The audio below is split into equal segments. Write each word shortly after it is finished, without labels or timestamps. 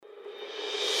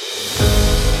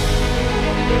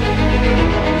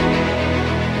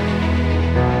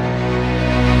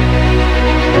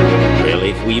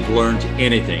we've learned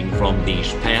anything from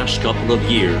these past couple of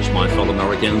years, my fellow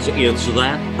Americans, it's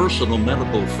that personal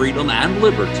medical freedom and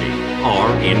liberty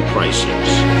are in crisis.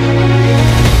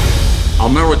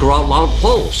 America Out Loud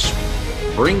Pulse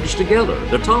brings together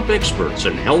the top experts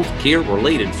in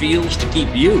healthcare-related fields to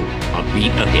keep you a beat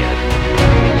ahead.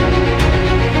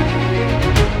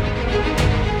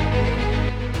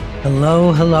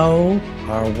 Hello,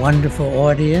 our wonderful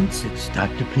audience. It's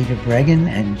Dr. Peter Breggin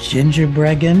and Ginger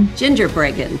Breggin. Ginger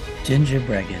Breggin.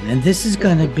 And this is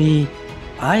going to be,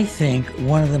 I think,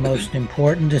 one of the most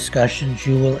important discussions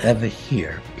you will ever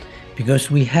hear, because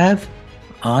we have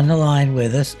on the line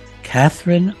with us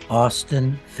Catherine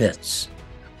Austin Fitts.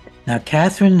 Now,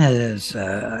 Catherine has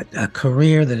a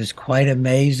career that is quite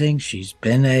amazing. She's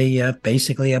been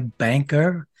basically a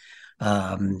banker.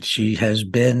 She has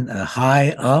been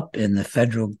high up in the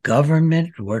federal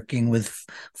government, working with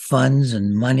funds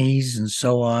and monies and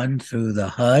so on through the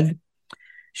HUD.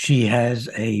 She has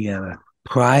a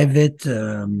private,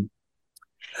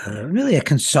 really a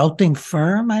consulting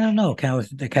firm. I don't know,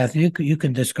 Catherine, you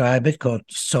can describe it, called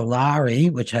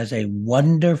Solari, which has a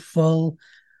wonderful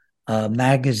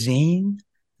magazine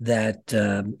that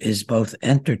is both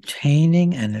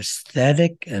entertaining and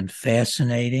aesthetic and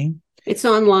fascinating. It's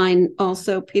online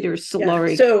also, Peter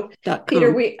Solari. So,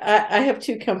 Peter, I have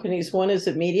two companies. One is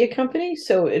a media company,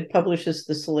 so it publishes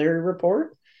the Solari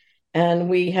Report, and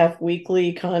we have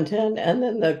weekly content and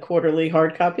then the quarterly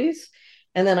hard copies.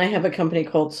 And then I have a company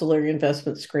called Solari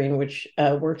Investment Screen, which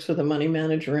works with a money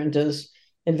manager and does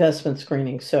investment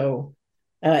screening. So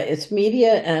it's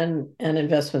media and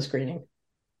investment screening.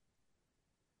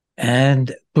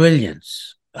 And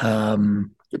brilliance.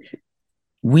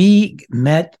 We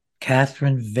met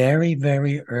Catherine very,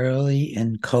 very early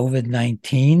in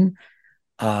COVID-19.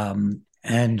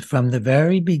 And from the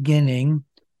very beginning,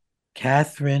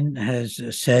 Catherine has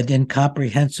said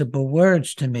incomprehensible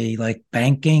words to me, like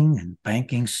banking and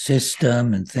banking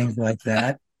system and things like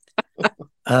that.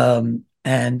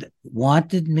 And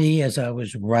wanted me, as I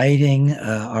was writing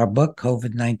our book,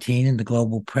 COVID-19 and the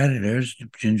Global Predators,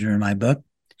 Ginger and my book,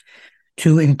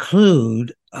 to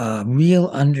include a real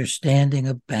understanding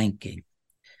of banking.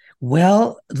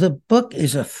 Well, the book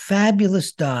is a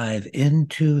fabulous dive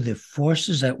into the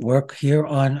forces at work here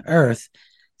on Earth,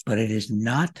 but it is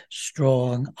not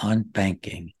strong on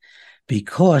banking,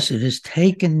 because it has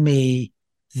taken me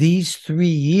these 3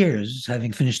 years,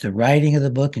 having finished the writing of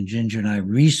the book and Ginger and I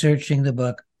researching the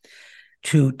book,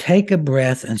 to take a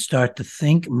breath and start to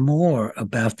think more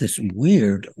about this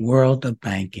weird world of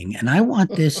banking. And I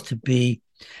want this to be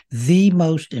the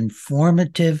most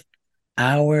informative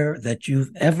hour that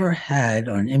you've ever had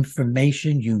on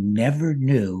information you never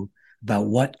knew about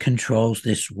what controls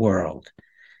this world.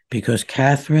 Because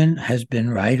Catherine has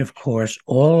been right, of course,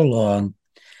 all along.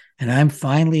 And I'm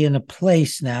finally in a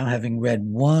place now, having read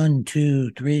 1,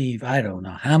 2, 3, I don't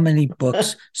know how many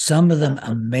books, some of them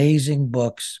amazing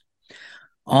books,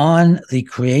 on the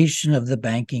creation of the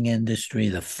banking industry,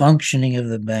 the functioning of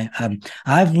the bank.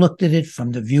 I've looked at it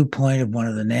from the viewpoint of one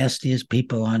of the nastiest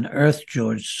people on earth,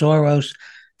 George Soros,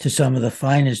 to some of the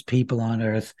finest people on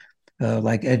earth,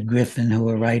 like Ed Griffin, who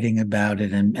are writing about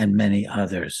it, and many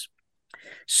others.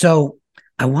 So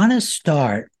I want to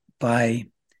start by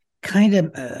kind of,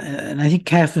 and I think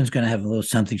Catherine's going to have a little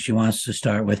something she wants to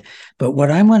start with, but what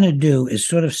I want to do is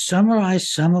sort of summarize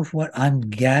some of what I'm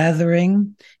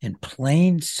gathering in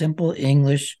plain, simple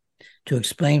English to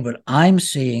explain what I'm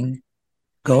seeing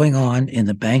going on in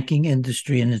the banking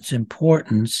industry and its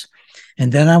importance.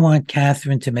 And then I want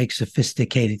Catherine to make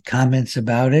sophisticated comments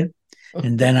about it.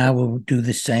 And then I will do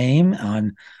the same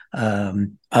on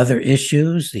other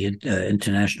issues, the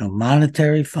International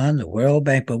Monetary Fund, the World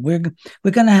Bank. But we're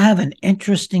going to have an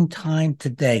interesting time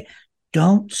today.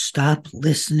 Don't stop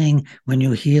listening when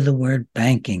you hear the word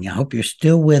banking. I hope you're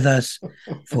still with us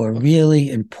for really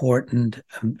important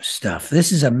stuff.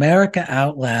 This is America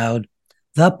Out Loud,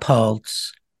 The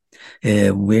Pulse.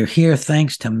 We're here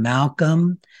thanks to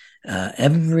Malcolm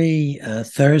every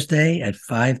Thursday at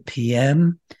 5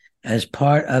 p.m. as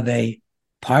part of a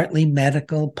partly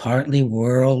medical, partly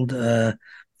world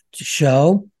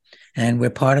show. And we're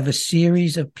part of a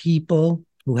series of people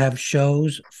who have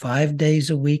shows 5 days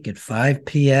a week at 5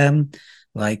 p.m.,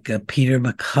 like Peter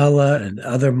McCullough and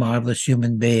other marvelous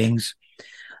human beings.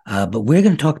 But we're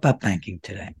going to talk about banking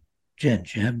today. Jen,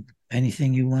 do you have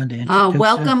anything you want to introduce?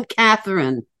 Welcome,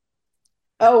 Catherine.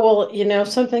 Oh, well,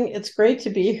 something, it's great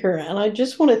to be here. And I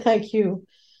just want to thank you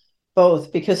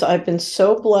both, because I've been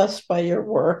so blessed by your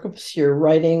work, your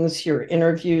writings, your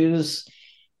interviews.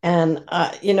 And,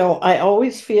 I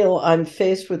always feel I'm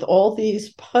faced with all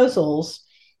these puzzles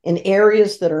in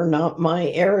areas that are not my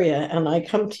area. And I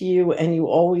come to you and you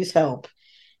always help.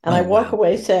 And I walk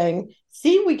away saying,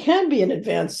 see, we can be an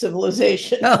advanced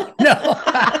civilization. Oh, no.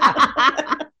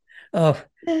 Oh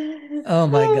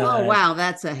my God. Oh, wow.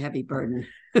 That's a heavy burden.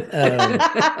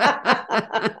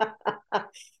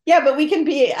 Yeah, but we can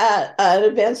be an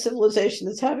advanced civilization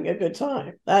that's having a good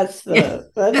time. That's well,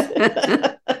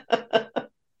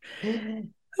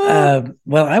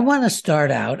 I want to start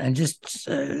out and just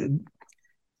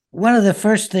one of the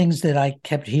first things that I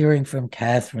kept hearing from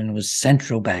Catherine was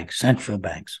central banks.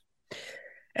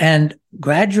 And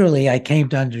gradually I came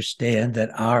to understand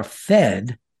that our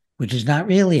Fed, which is not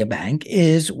really a bank,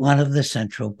 is one of the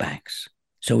central banks.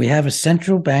 So we have a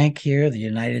central bank here, the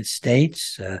United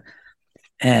States,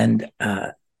 and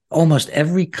almost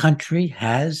every country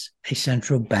has a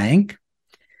central bank.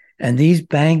 And these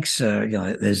banks, by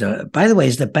the way,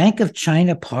 is the Bank of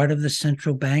China part of the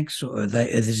central banks, or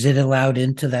is it allowed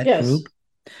into that group?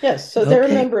 Yes. So they're a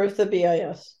member of the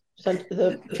BIS,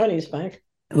 the Chinese bank.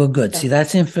 Well, good. Yeah. See,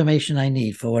 that's information I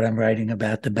need for what I'm writing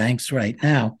about the banks right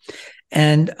now.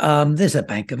 And there's a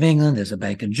Bank of England, there's a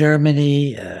Bank of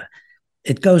Germany.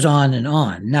 It goes on and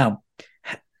on. Now,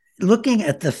 looking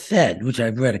at the Fed, which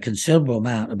I've read a considerable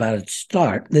amount about its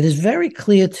start, that is very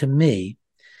clear to me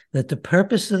that the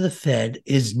purpose of the Fed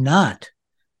is not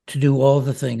to do all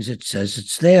the things it says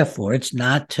it's there for. It's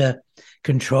not to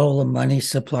control the money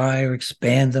supply or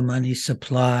expand the money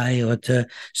supply or to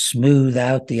smooth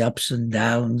out the ups and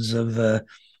downs of the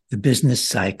business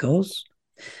cycles.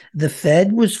 The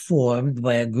Fed was formed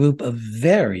by a group of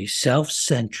very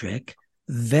self-centric,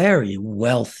 very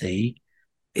wealthy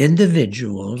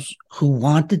individuals who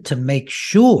wanted to make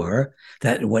sure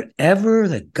that whatever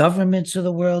the governments of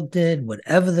the world did,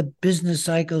 whatever the business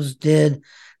cycles did,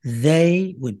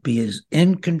 they would be as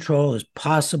in control as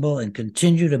possible and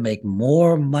continue to make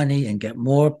more money and get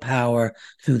more power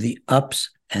through the ups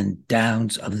and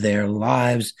downs of their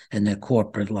lives and their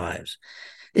corporate lives.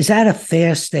 Is that a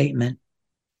fair statement?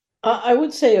 I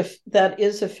would say if that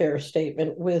is a fair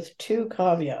statement with two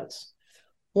caveats.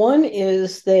 One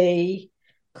is they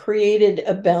created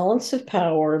a balance of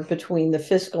power between the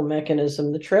fiscal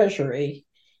mechanism, the Treasury,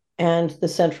 and the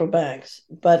central banks.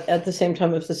 But at the same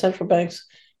time, if the central banks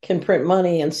can print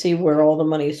money and see where all the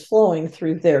money is flowing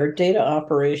through their data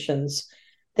operations,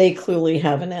 they clearly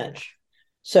have an edge.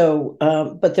 So,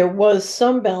 but there was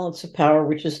some balance of power,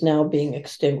 which is now being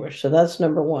extinguished. So that's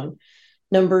number one.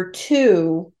 Number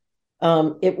two,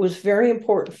 it was very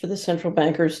important for the central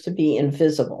bankers to be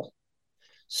invisible.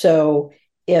 So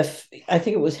I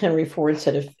think it was Henry Ford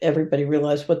said, if everybody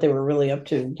realized what they were really up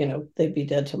to, they'd be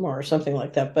dead tomorrow or something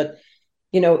like that. But,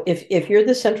 if you're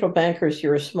the central bankers,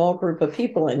 you're a small group of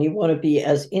people and you want to be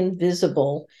as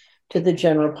invisible to the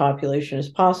general population as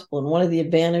possible. And one of the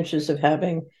advantages of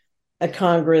having a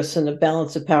Congress and a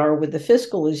balance of power with the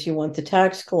fiscal is you want the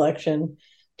tax collection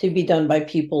to be done by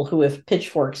people who, if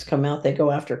pitchforks come out, they go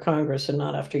after Congress and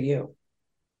not after you.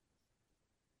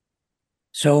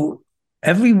 So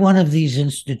every one of these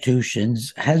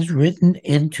institutions has written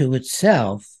into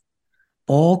itself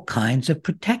all kinds of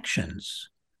protections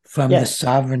from the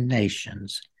sovereign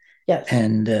nations. Yes.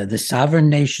 And the sovereign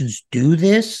nations do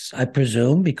this, I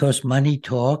presume, because money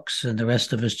talks and the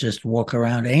rest of us just walk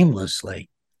around aimlessly.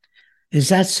 Does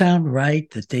that sound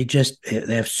right? That they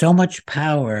have so much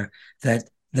power that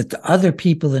the other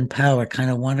people in power kind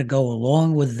of want to go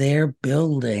along with their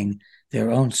building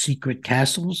their own secret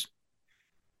castles?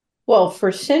 Well,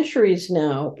 for centuries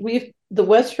now, the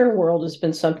Western world has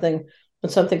been something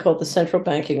called the central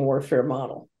banking warfare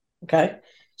model. Okay.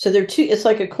 So it's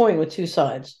like a coin with two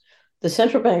sides. The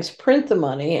central banks print the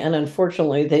money, and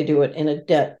unfortunately, they do it in a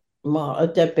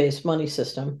debt-based money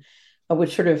system,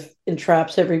 which sort of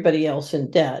entraps everybody else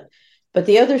in debt. But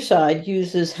the other side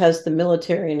has the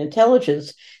military and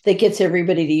intelligence that gets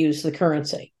everybody to use the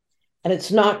currency. And it's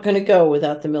not going to go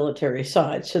without the military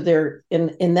side. So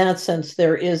in that sense,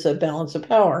 there is a balance of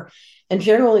power. And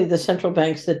generally, the central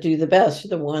banks that do the best are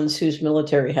the ones whose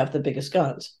military have the biggest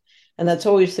guns. And that's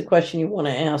always the question you want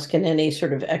to ask in any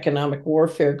sort of economic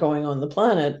warfare going on the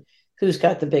planet: who's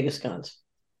got the biggest guns?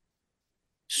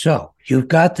 So you've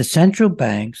got the central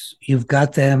banks, you've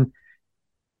got them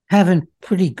having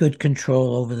pretty good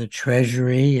control over the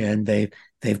Treasury, and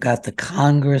they've got the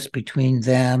Congress between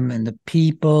them and the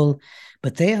people,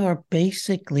 but they are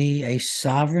basically a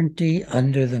sovereignty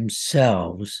under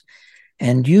themselves.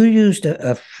 And you used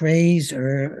a phrase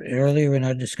earlier in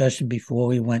our discussion before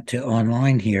we went to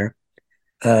online here,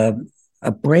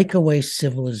 a breakaway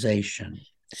civilization.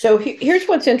 So here's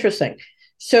what's interesting.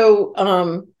 So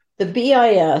the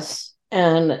BIS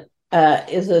and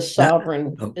is a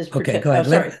sovereign. Okay, go ahead.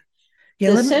 Sorry.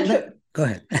 Go ahead. Go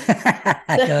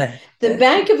ahead. The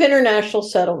Bank of International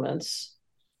Settlements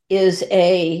is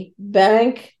a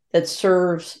bank that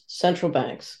serves central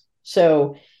banks.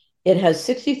 So it has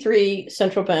 63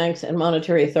 central banks and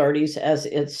monetary authorities as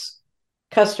its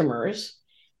customers,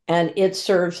 and it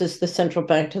serves as the central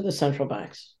bank to the central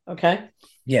banks. Okay.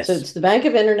 Yes. So it's the Bank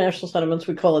of International Settlements.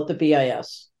 We call it the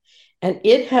BIS. And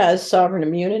it has sovereign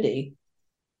immunity.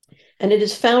 And it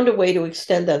has found a way to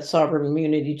extend that sovereign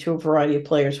immunity to a variety of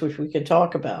players, which we could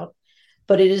talk about.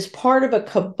 But it is part of a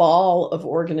cabal of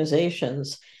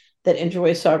organizations that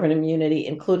enjoy sovereign immunity,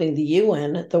 including the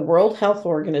UN, the World Health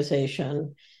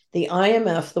Organization, the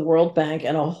IMF, the World Bank,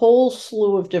 and a whole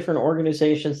slew of different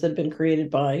organizations that have been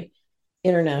created by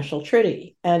international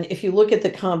treaty. And if you look at the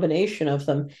combination of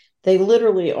them, they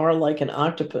literally are like an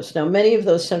octopus. Now, many of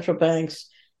those central banks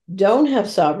don't have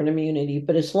sovereign immunity,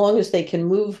 but as long as they can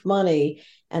move money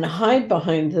and hide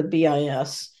behind the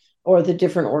BIS or the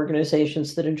different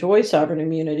organizations that enjoy sovereign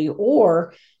immunity,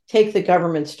 or take the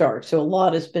government's dark. So a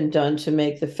lot has been done to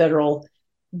make the federal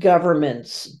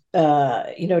governments,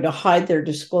 to hide their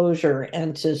disclosure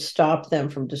and to stop them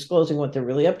from disclosing what they're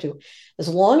really up to. As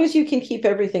long as you can keep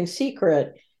everything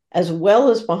secret, as well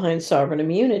as behind sovereign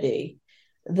immunity,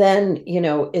 then,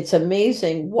 it's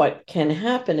amazing what can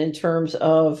happen in terms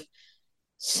of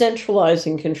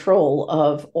centralizing control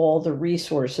of all the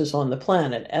resources on the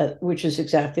planet, which is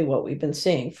exactly what we've been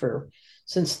seeing certainly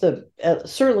since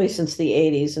the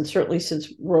 80s and certainly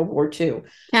since World War II.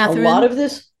 Catherine? A lot of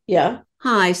this, yeah.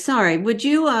 Hi, sorry. Would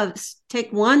you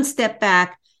take one step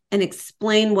back and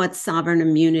explain what sovereign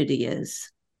immunity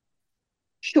is?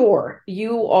 Sure.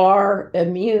 You are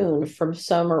immune from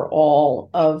some or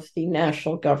all of the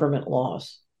national government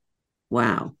laws.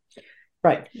 Wow.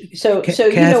 Right. So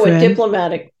Catherine,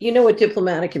 you know what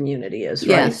diplomatic immunity is,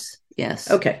 right? Yes.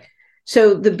 Okay.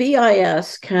 So the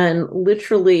BIS can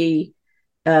literally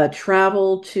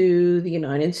travel to the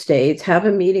United States, have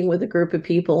a meeting with a group of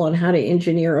people on how to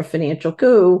engineer a financial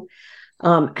coup,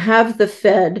 have the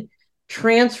Fed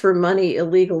transfer money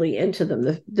illegally into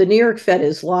them. The New York Fed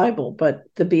is liable, but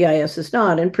the BIS is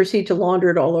not, and proceed to launder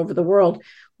it all over the world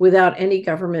without any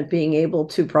government being able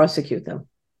to prosecute them.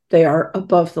 They are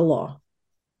above the law.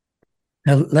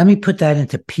 Now, let me put that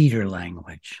into Peter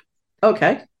language.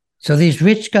 Okay. So these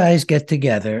rich guys get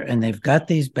together and they've got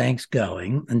these banks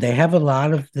going, and they have a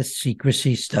lot of the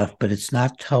secrecy stuff, but it's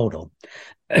not total.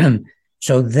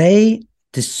 So they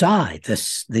decide,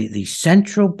 the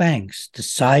central banks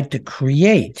decide to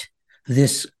create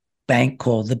this bank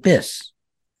called the BIS,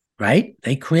 right?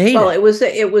 They create it.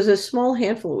 It was a small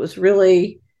handful. It was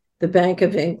really the Bank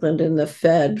of England and the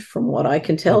Fed, from what I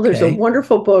can tell. Okay. There's a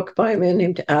wonderful book by a man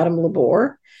named Adam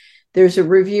Labor. There's a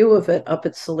review of it up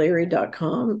at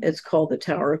Solari.com. It's called The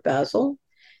Tower of Basel.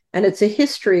 And it's a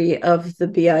history of the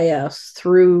BIS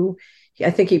through, I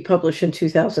think he published in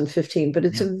 2015, but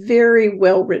it's a very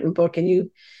well-written book, and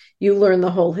you learn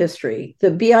the whole history.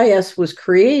 The BIS was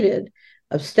created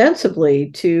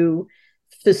ostensibly to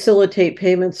facilitate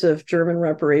payments of German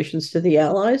reparations to the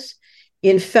Allies.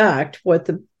 In fact, what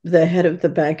the head of the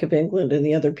Bank of England and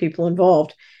the other people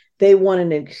involved, they wanted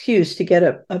an excuse to get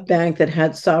a bank that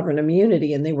had sovereign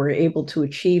immunity, and they were able to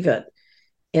achieve it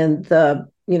in the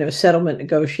settlement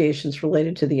negotiations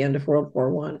related to the end of World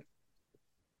War I.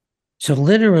 So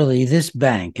literally this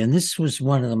bank, and this was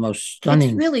one of the most stunning...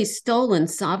 It's really stolen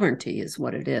sovereignty is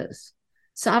what it is.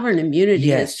 Sovereign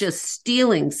immunity is just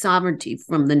stealing sovereignty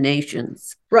from the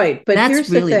nations. Right, but that's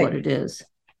really what it is.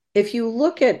 If you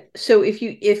look at, so if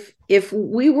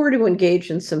we were to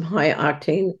engage in some high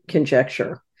octane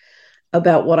conjecture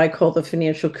about what I call the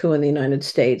financial coup in the United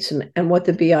States and what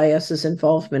the BIS's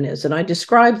involvement is, and I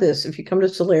describe this, if you come to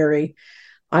Solari,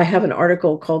 I have an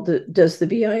article called Does the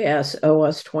BIS Owe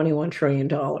Us $21 Trillion?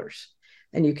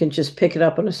 And you can just pick it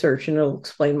up on a search and it'll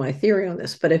explain my theory on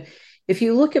this. But if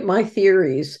you look at my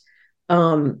theories,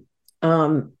 the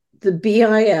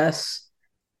BIS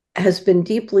has been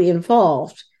deeply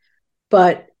involved,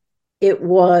 but it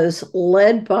was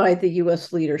led by the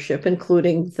US leadership,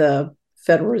 including the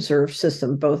Federal Reserve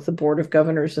System, both the Board of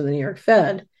Governors and the New York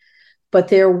Fed. But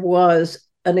there was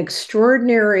an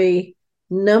extraordinary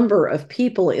number of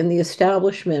people in the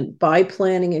establishment, by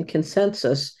planning and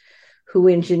consensus, who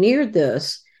engineered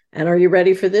this. And are you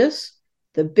ready for this?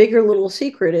 The bigger little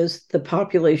secret is the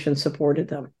population supported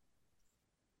them.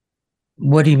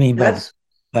 What do you mean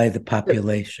by the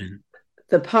population?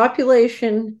 The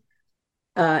population,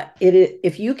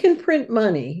 if you can print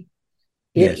money,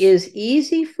 it is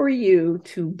easy for you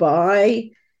to buy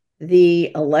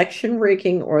the election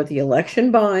rigging or the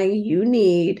election buying you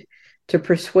need to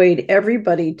persuade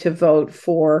everybody to vote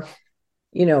for,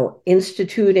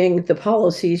 instituting the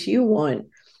policies you want.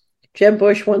 Jeb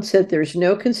Bush once said there's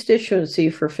no constituency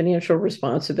for financial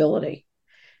responsibility.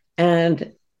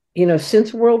 And,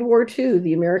 since World War II,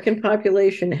 the American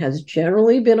population has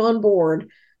generally been on board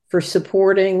for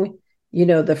supporting,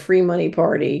 the free money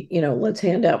party. Let's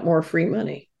hand out more free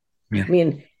money. Yeah. I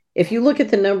mean, if you look at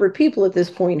the number of people at this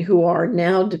point who are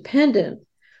now dependent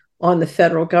on the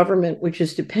federal government, which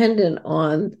is dependent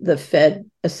on the Fed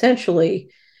essentially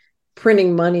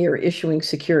printing money or issuing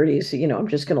securities, I'm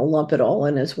just going to lump it all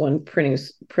in as one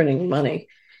printing money.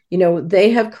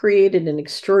 They have created an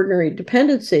extraordinary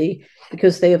dependency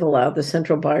because they have allowed the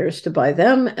central buyers to buy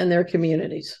them and their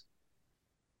communities.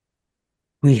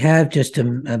 We have just a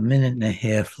minute and a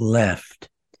half left.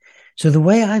 So the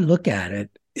way I look at it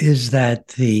is that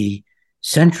the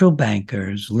central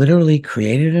bankers literally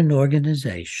created an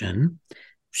organization,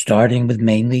 starting with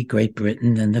mainly Great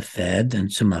Britain and the Fed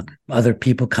and some other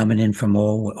people coming in from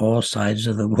all sides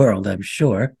of the world, I'm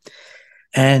sure.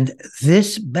 And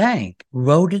this bank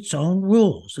wrote its own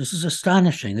rules. This is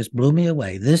astonishing. This blew me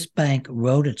away. This bank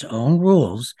wrote its own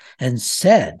rules and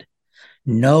said,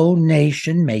 no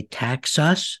nation may tax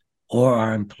us or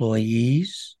our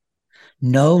employees.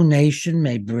 No nation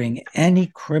may bring any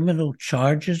criminal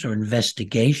charges or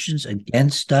investigations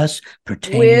against us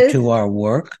pertaining to our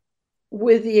work.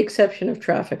 With the exception of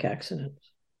traffic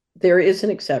accidents. There is an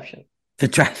exception. The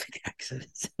traffic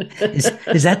accidents.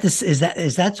 Is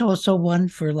that also one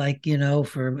for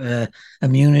for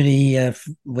immunity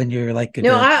when you're like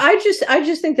no? I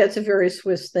just think that's a very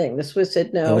Swiss thing. The Swiss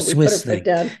said no. We Swiss put it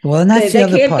down. Well, and that's they the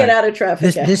other can't part. Get out of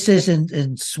traffic. This is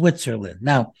in Switzerland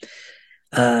now.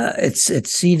 It's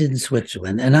seated in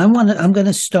Switzerland, and I'm going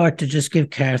to start to just give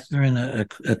Catherine a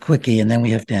quickie, and then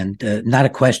we have to end. Not a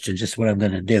question, just what I'm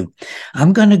going to do.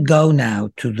 I'm going to go now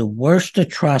to the worst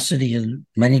atrocity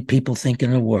many people think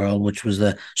in the world, which was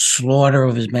the slaughter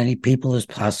of as many people as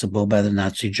possible by the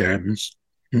Nazi Germans,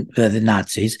 the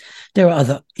Nazis. There are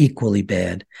other equally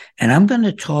bad, and I'm going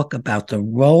to talk about the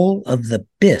role of the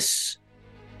BIS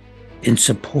in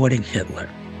supporting Hitler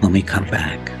when we come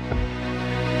back.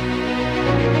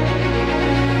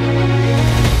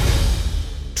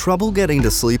 Trouble getting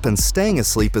to sleep and staying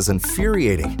asleep is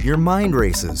infuriating. Your mind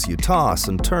races, you toss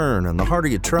and turn, and the harder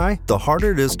you try, the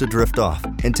harder it is to drift off.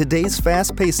 And today's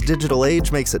fast-paced digital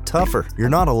age makes it tougher. You're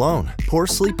not alone. Poor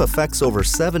sleep affects over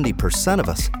 70% of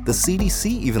us. The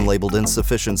CDC even labeled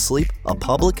insufficient sleep a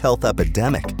public health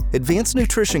epidemic. Advanced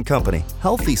nutrition company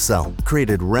Healthy Cell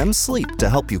created REM sleep to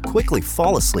help you quickly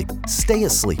fall asleep, stay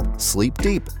asleep, sleep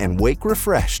deep, and wake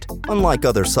refreshed. Unlike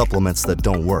other supplements that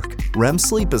don't work, REM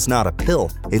sleep is not a pill.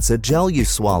 It's a gel you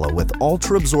swallow with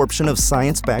ultra-absorption of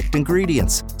science-backed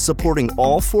ingredients, supporting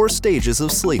all 4 stages of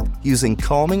sleep using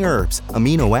calming herbs,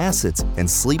 amino acids, and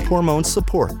sleep hormone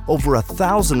support. Over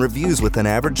 1,000 reviews with an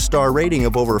average star rating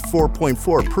of over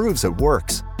 4.4 proves it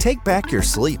works. Take back your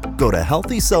sleep. Go to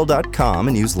healthycell.com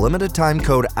and use limited time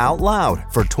code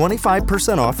OUTLOUD for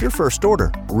 25% off your first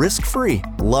order. Risk-free.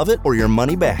 Love it or your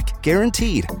money back.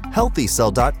 Guaranteed.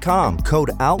 Healthycell.com code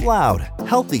OUTLOUD.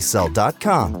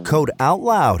 Healthycell.com code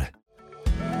OUTLOUD.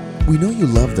 We know you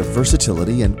love the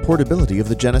versatility and portability of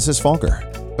the Genesis Fogger,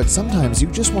 but sometimes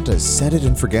you just want to set it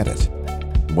and forget it.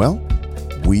 Well,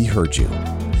 we heard you.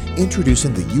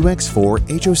 Introducing the UX4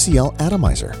 HOCL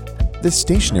Atomizer. This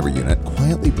stationary unit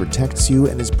quietly protects you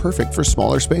and is perfect for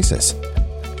smaller spaces.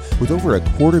 With over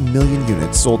 250,000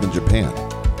 units sold in Japan,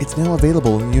 it's now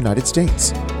available in the United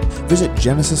States. Visit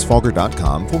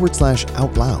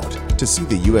genesisfogger.com/outloud to see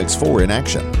the UX4 in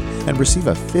action and receive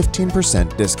a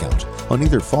 15% discount on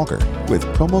either Fogger with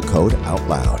promo code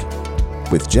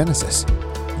OUTLOUD. With Genesis,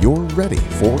 you're ready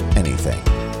for anything.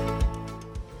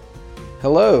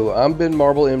 Hello, I'm Ben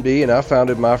Marble, MD, and I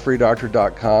founded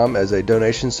MyFreeDoctor.com as a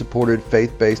donation-supported,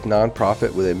 faith-based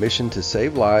nonprofit with a mission to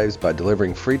save lives by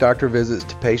delivering free doctor visits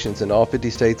to patients in all 50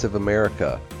 states of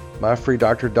America.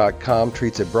 MyFreeDoctor.com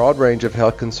treats a broad range of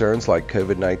health concerns like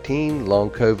COVID-19, long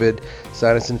COVID,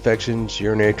 sinus infections,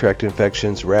 urinary tract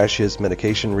infections, rashes,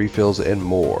 medication refills, and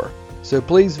more. So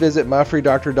please visit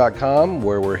MyFreeDoctor.com,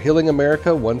 where we're healing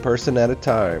America one person at a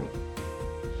time.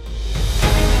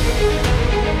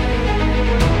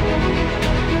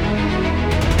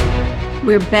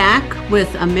 We're back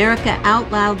with America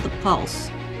Out Loud, The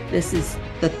Pulse. This is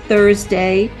the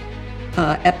Thursday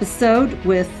episode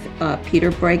with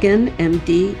Peter Breggin,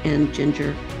 MD, and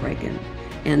Ginger Breggin.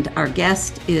 And our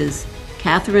guest is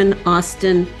Catherine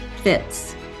Austin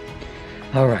Fitts.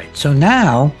 All right. So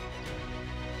now,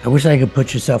 I wish I could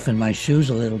put yourself in my shoes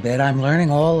a little bit. I'm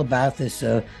learning all about this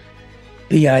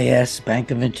BIS, Bank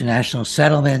of International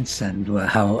Settlements, and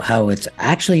how it's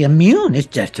actually immune. It's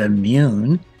just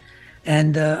immune.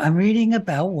 And I'm reading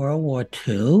about World War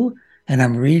II, and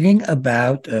I'm reading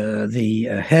about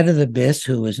the head of the BIS,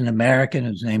 who is an American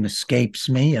whose name escapes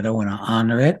me. I don't want to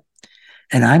honor it.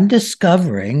 And I'm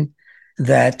discovering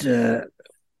that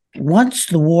once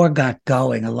the war got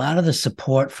going, a lot of the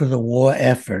support for the war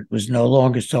effort was no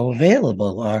longer so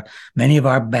available. Many of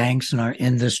our banks and our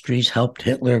industries helped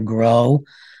Hitler grow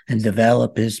and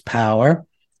develop his power.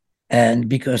 And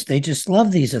because they just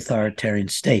love these authoritarian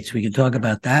states. We can talk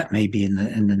about that maybe in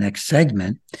the next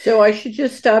segment. So I should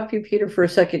just stop you, Peter, for a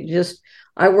second.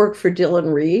 I worked for Dillon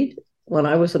Read when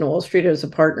I was on Wall Street. I was a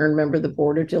partner and member of the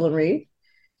board of Dillon Read.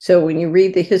 So when you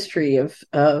read the history of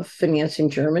financing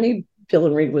Germany,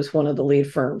 Dillon Read was one of the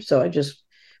lead firms. So I just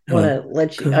want to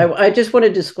let you. I just want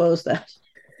to disclose that.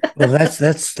 Well,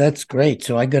 that's great.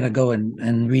 So I'm going to go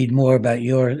and read more about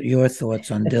your thoughts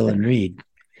on Dillon Read.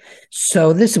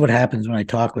 So this is what happens when I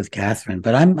talk with Catherine.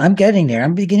 But I'm getting there.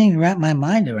 I'm beginning to wrap my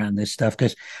mind around this stuff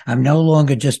because I'm no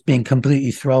longer just being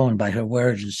completely thrown by her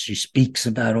words as she speaks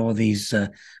about all these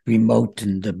remote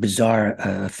and bizarre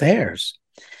affairs.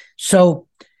 So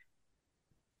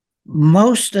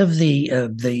most of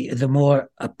the more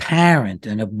apparent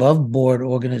and above board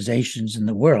organizations in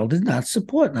the world did not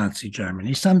support Nazi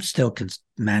Germany. Some still can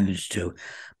manage to,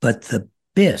 but the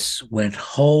BIS went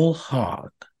whole hog,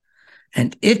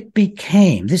 and it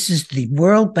became. This is the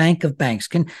World Bank of Banks.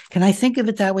 Can I think of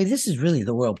it that way? This is really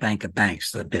the World Bank of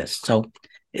Banks, the BIS. So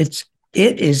it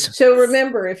is. So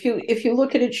remember, if you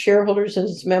look at its shareholders and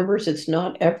its members, it's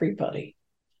not everybody.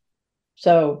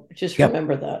 So just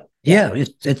remember that. Yeah,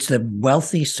 it's the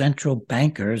wealthy central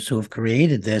bankers who have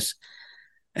created this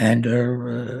and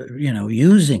are,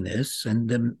 using this.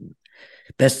 And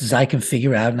best as I can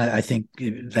figure out, and I think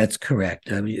that's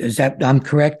correct. Is that I'm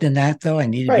correct in that, though? I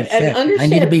need to be checked. I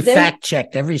need to be fact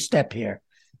checked every step here.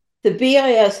 The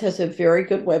BIS has a very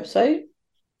good website,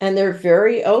 and they're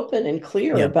very open and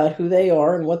clear about who they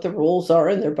are and what the rules are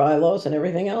and their bylaws and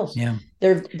everything else. Yeah,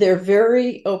 they're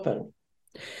very open.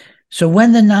 So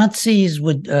when the Nazis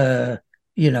would,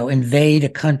 invade a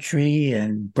country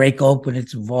and break open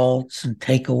its vaults and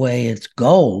take away its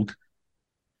gold,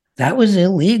 that was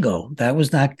illegal. That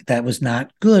was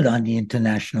not good on the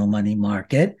international money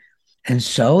market. And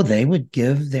so they would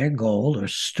give their gold or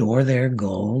store their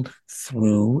gold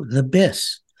through the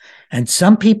BIS. And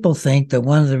some people think that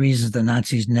one of the reasons the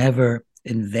Nazis never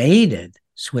invaded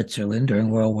Switzerland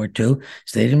during World War II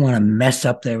is they didn't want to mess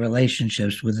up their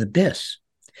relationships with the BIS.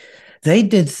 They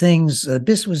did things,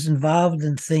 BIS was involved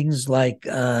in things like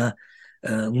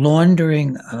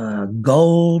laundering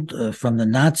gold from the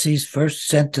Nazis, first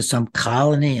sent to some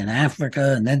colony in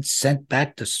Africa and then sent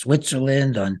back to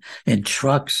Switzerland in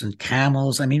trucks and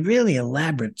camels. I mean, really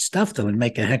elaborate stuff that would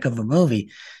make a heck of a movie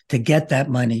to get that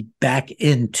money back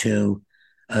into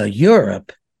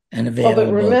Europe and available. Well,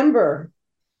 but remember,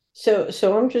 so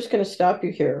I'm just going to stop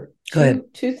you here. Go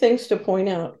ahead. Two things to point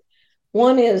out.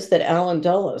 One is that Allen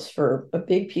Dulles, for a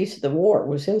big piece of the war,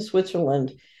 was in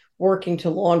Switzerland working to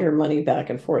launder money back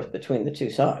and forth between the two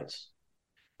sides.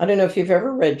 I don't know if you've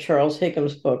ever read Charles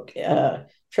Hickham's book,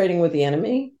 Trading with the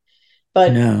Enemy,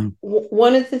 but no.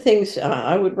 One of the things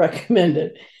I would recommend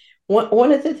it.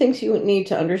 One of the things you need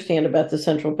to understand about the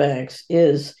central banks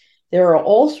is there are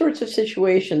all sorts of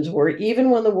situations where even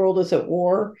when the world is at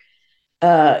war,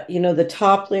 the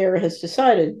top layer has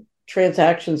decided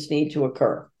transactions need to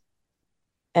occur.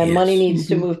 And money needs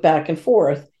to move back and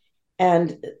forth.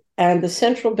 And the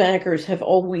central bankers have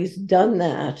always done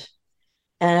that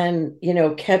and,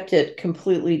 kept it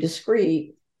completely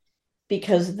discreet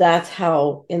because that's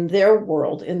how, in their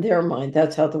world, in their mind,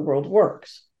 that's how the world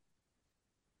works.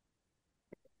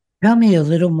 Tell me a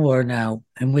little more now.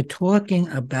 And we're talking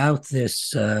about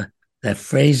this, that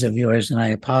phrase of yours, and I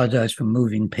apologize for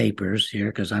moving papers here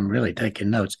because I'm really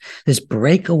taking notes. This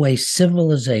breakaway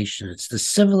civilization. It's the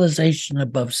civilization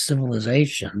above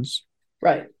civilizations.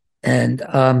 Right. And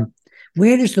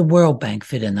where does the World Bank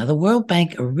fit in? Now, the World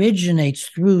Bank originates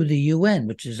through the UN,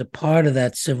 which is a part of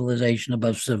that civilization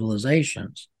above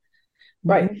civilizations.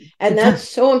 Right. And that's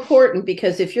so important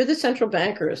because if you're the central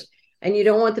bankers and you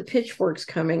don't want the pitchforks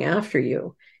coming after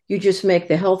you, you just make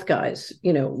the health guys,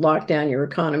 lock down your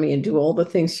economy and do all the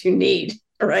things you need,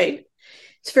 right?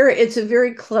 It's a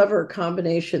very clever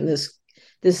combination,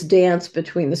 this dance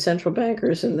between the central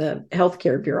bankers and the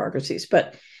healthcare bureaucracies.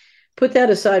 But put that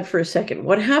aside for a second.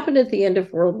 What happened at the end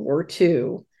of World War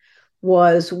II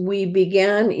was we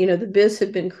began, the BIS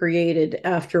had been created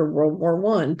after World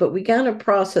War I, but we began a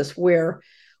process where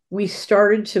we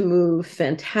started to move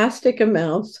fantastic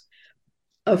amounts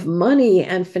of money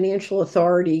and financial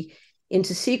authority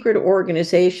into secret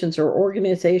organizations or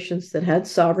organizations that had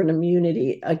sovereign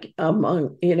immunity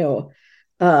among,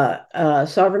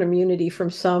 sovereign immunity from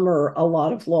some or a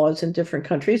lot of laws in different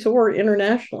countries or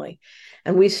internationally.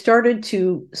 And we started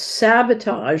to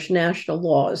sabotage national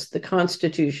laws, the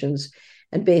constitutions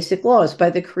and basic laws, by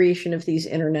the creation of these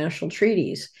international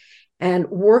treaties. And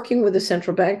working with the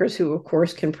central bankers, who of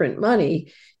course can print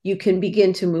money, you can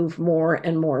begin to move more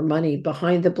and more money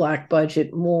behind the black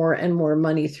budget, more and more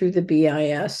money through the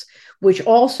BIS, which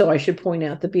also, I should point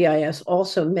out, the BIS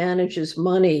also manages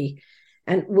money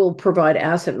and will provide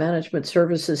asset management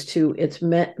services to its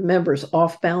members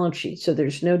off balance sheet. So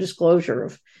there's no disclosure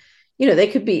of, they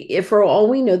could be, if for all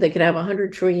we know, they could have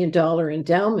 $100 trillion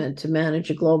endowment to manage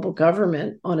a global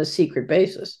government on a secret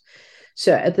basis.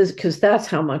 So at this, because that's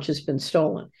how much has been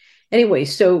stolen. Anyway,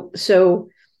 so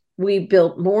we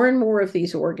built more and more of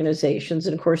these organizations.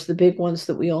 And of course, the big ones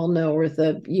that we all know are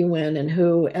the UN and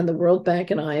WHO and the World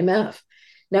Bank and IMF.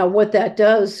 Now, what that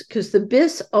does, because the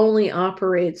BIS only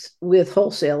operates with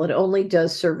wholesale, it only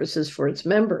does services for its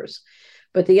members.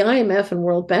 But the IMF and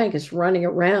World Bank is running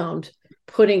around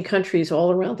putting countries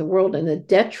all around the world in a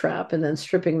debt trap and then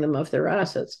stripping them of their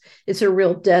assets. It's a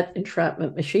real debt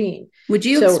entrapment machine. Would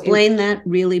you explain that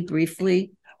really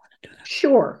briefly?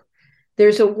 Sure.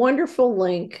 There's a wonderful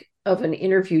link of an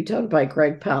interview done by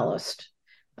Greg Palast,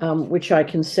 which I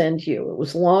can send you. It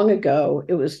was long ago.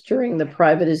 It was during the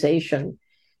privatization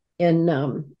in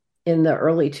the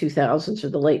early 2000s or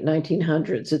the late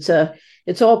 1900s.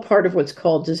 It's all part of what's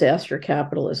called disaster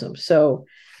capitalism. So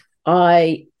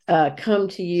I come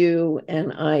to you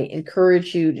and I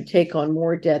encourage you to take on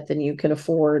more debt than you can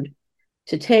afford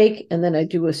to take. And then I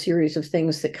do a series of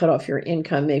things that cut off your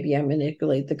income. Maybe I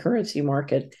manipulate the currency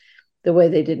market the way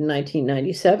they did in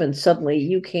 1997. Suddenly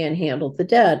you can't handle the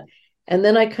debt. And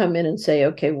then I come in and say,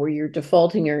 okay, well, you're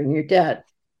defaulting in your debt.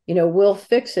 We'll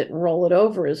fix it and roll it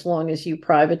over as long as you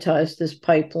privatize this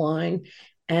pipeline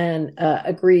and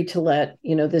agree to let,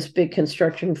 this big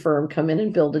construction firm come in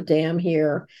and build a dam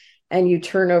here. And you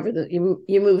turn over you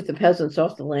move the peasants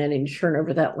off the land and you turn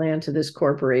over that land to this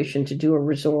corporation to do a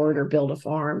resort or build a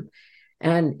farm.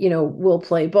 And, we'll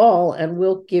play ball and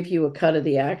we'll give you a cut of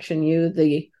the action.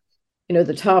 The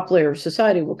top layer of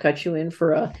society will cut you in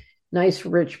for a nice,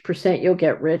 rich percent. You'll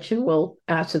get rich and we'll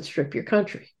asset strip your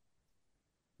country.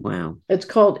 Wow. It's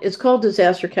called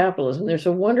disaster capitalism. There's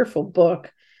a wonderful book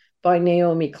by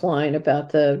Naomi Klein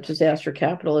about the disaster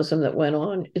capitalism that went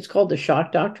on. It's called The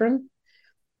Shock Doctrine.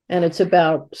 And it's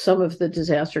about some of the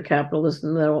disaster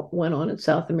capitalism that went on in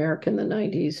South America in the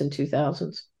 90s and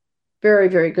 2000s. Very,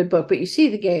 very good book. But you see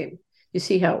the game. You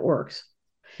see how it works.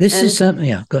 This is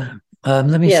something, go ahead.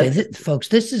 Let me say, folks,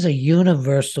 this is a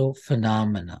universal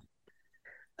phenomenon.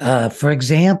 For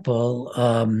example,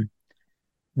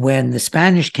 when the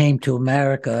Spanish came to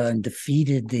America and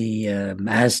defeated the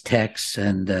Aztecs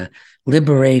and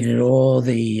liberated all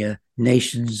the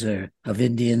nations of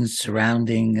Indians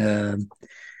surrounding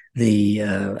the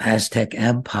Aztec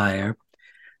Empire,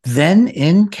 then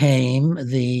in came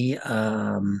the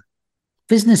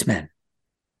businessmen.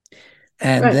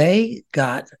 And they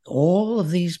got all of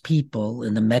these people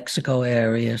in the Mexico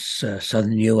area,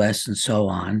 southern U.S. and so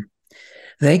on.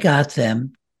 They got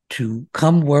them to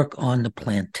come work on the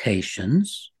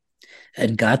plantations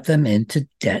and got them into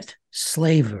debt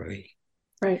slavery.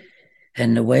 Right.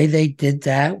 And the way they did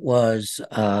that was,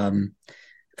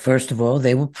 first of all,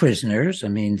 they were prisoners. I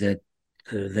mean, that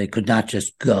they could not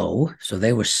just go, so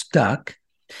they were stuck.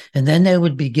 And then they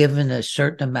would be given a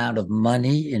certain amount of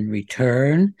money in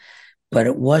return, but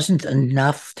it wasn't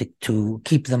enough to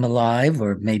keep them alive,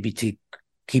 or maybe to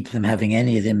keep them having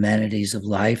any of the amenities of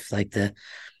life, like the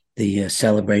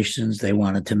celebrations they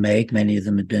wanted to make. Many of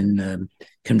them had been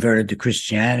converted to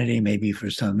Christianity, maybe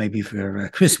for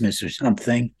Christmas or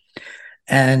something.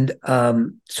 And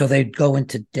so they'd go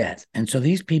into debt. And so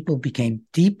these people became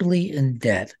deeply in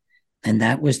debt, and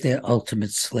that was their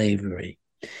ultimate slavery.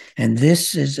 And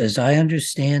this is, as I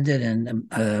understand it,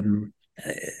 and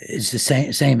is the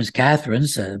same as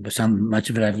Catherine's. Much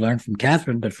of it I've learned from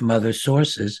Catherine, but from other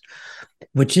sources,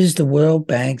 which is the World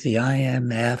Bank, the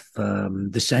IMF,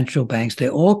 the central banks. They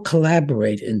all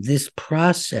collaborate in this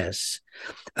process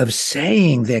of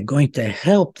saying they're going to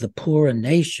help the poorer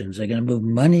nations. They're going to move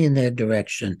money in their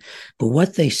direction. But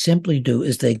what they simply do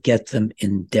is they get them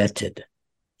indebted.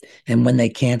 And when they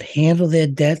can't handle their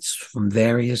debts from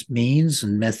various means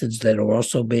and methods that are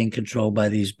also being controlled by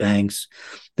these banks,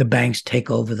 the banks take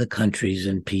over the countries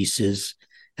in pieces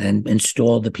and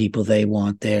install the people they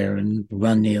want there and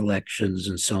run the elections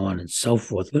and so on and so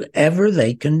forth. Whatever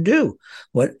they can do,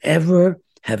 whatever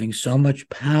having so much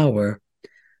power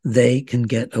they can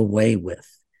get away with.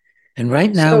 And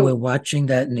right now we're watching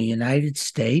that in the United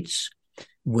States,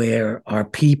 where our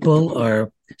people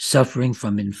are suffering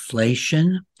from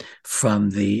inflation, from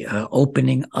the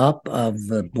opening up of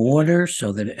the border,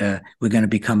 so that we're going to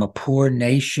become a poor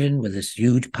nation with this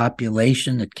huge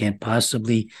population that can't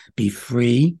possibly be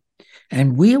free.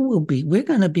 And we're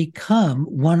going to become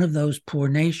one of those poor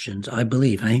nations, I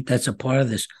believe. I think that's a part of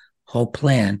this whole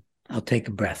plan. I'll take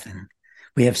a breath in.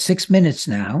 We have 6 minutes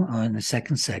now on the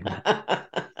second segment.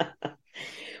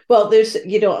 Well, there's,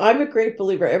 I'm a great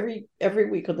believer. Every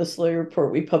week on the Slurry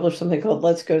Report, we publish something called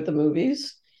Let's Go to the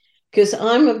Movies, because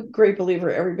I'm a great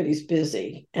believer everybody's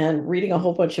busy and reading a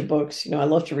whole bunch of books. I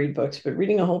love to read books, but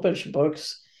reading a whole bunch of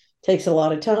books takes a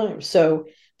lot of time. So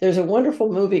there's a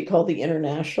wonderful movie called The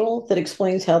International that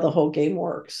explains how the whole game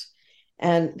works.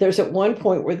 And there's at one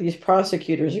point where these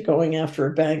prosecutors are going after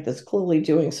a bank that's clearly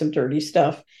doing some dirty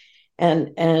stuff.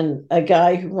 And a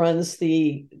guy who runs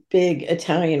the big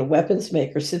Italian weapons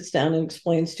maker sits down and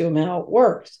explains to him how it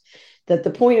works, that the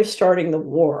point of starting the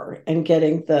war and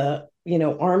getting the,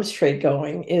 arms trade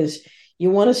going is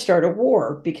you want to start a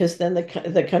war, because then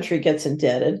the country gets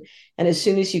indebted. And as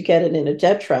soon as you get it in a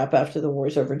debt trap after the war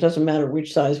is over, it doesn't matter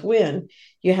which sides win,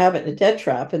 you have it in a debt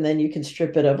trap, and then you can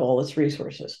strip it of all its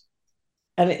resources.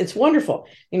 And it's wonderful.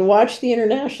 Watch The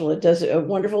International. It does a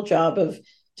wonderful job of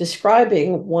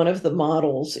describing one of the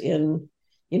models in,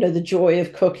 the joy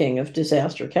of cooking of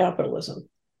disaster capitalism.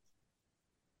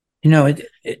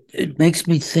 It makes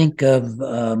me think of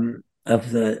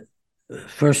the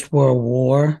First World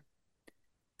War,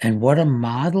 and what a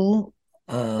model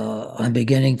I'm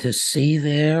beginning to see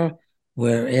there,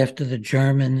 where after the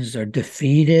Germans are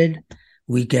defeated,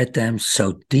 we get them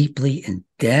so deeply in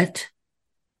debt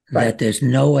that there's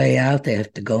no way out. They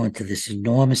have to go into this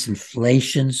enormous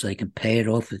inflation so they can pay it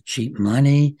off with cheap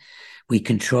money. We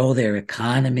control their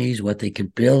economies, what they can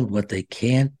build, what they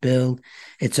can't build.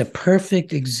 It's a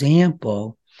perfect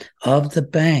example of the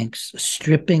banks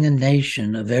stripping a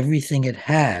nation of everything it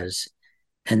has.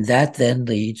 And that then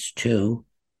leads to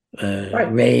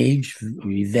rage,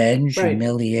 revenge,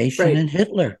 humiliation, and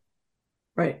Hitler.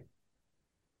 Right.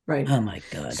 Oh, my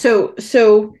God.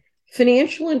 So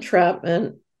financial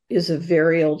entrapment is a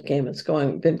very old game. It's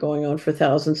been going on for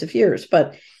thousands of years.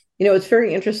 But, it's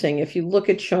very interesting. If you look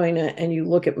at China and you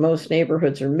look at most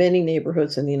neighborhoods or many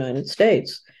neighborhoods in the United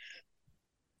States,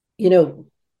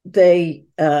 they,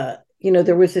 there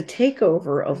was a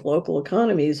takeover of local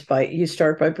economies you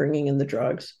start by bringing in the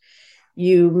drugs.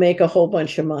 You make a whole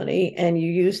bunch of money, and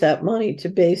you use that money to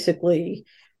basically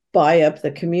buy up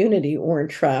the community or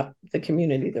entrap the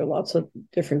community. There are lots of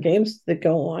different games that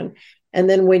go on. And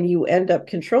then when you end up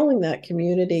controlling that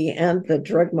community and the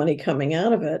drug money coming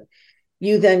out of it,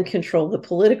 you then control the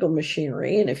political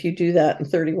machinery. And if you do that in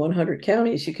 3,100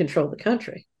 counties, you control the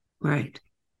country. Right.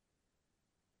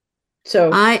 So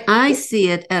I see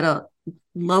it at a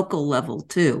local level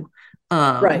too,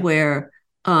 where,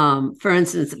 for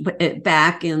instance,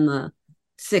 back in the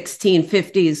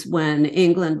 1650s, when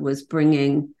England was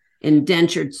bringing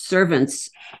indentured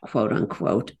servants, quote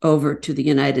unquote, over to the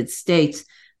United States,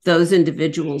 those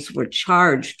individuals were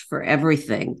charged for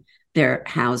everything, their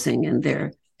housing, and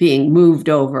their being moved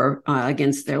over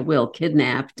against their will,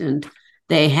 kidnapped. And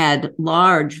they had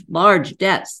large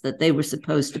debts that they were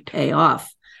supposed to pay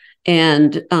off.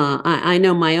 And I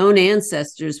know my own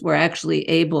ancestors were actually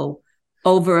able,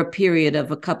 over a period of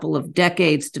a couple of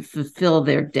decades, to fulfill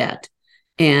their debt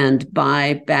and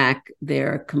buy back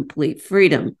their complete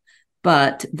freedom.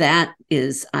 But that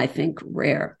is, I think,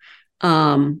 rare.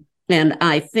 And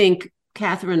I think,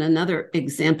 Catherine, another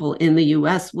example in the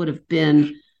U.S. would have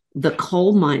been the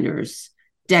coal miners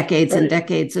decades and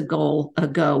decades ago,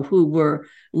 who were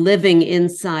living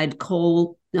inside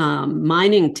coal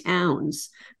mining towns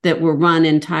that were run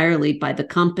entirely by the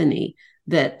company,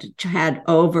 that had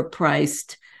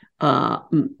overpriced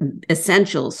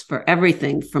essentials for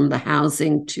everything from the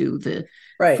housing to the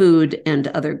food and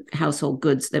other household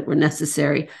goods that were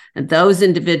necessary. And those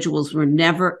individuals were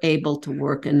never able to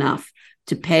work enough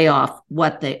to pay off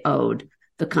what they owed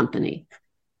the company.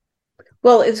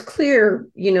 Well, it's clear,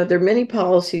 there are many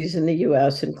policies in the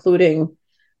U.S., including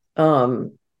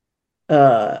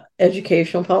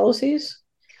educational policies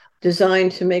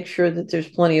designed to make sure that there's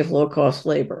plenty of low-cost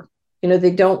labor. They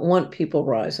don't want people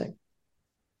rising.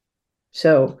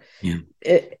 So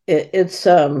it's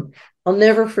I'll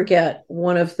never forget,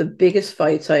 one of the biggest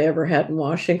fights I ever had in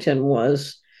Washington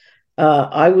was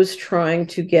I was trying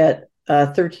to get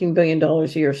 $13 billion a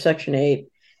year Section 8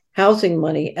 housing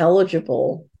money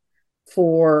eligible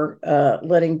for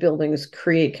letting buildings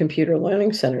create computer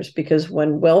learning centers, because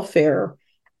when welfare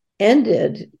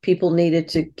ended, people needed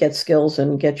to get skills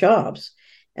and get jobs.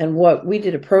 And what we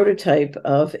did a prototype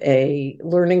of a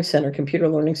learning center, computer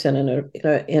learning center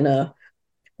in a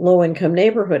low-income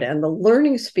neighborhood, and the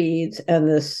learning speeds and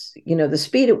this, the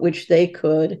speed at which they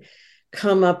could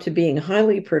come up to being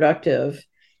highly productive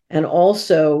and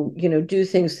also, do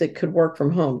things that could work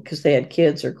from home because they had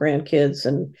kids or grandkids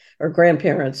or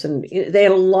grandparents, and they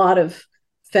had a lot of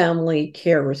family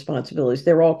care responsibilities.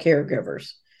 They're all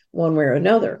caregivers one way or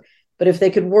another. But if they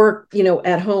could work,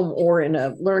 at home or in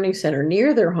a learning center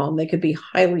near their home, they could be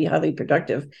highly, highly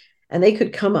productive, and they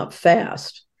could come up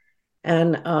fast.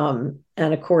 And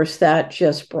of course, that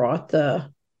just brought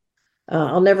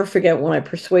I'll never forget when I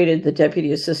persuaded the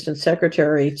deputy assistant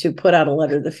secretary to put out a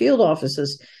letter to the field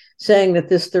offices saying that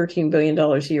this $13 billion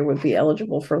a year would be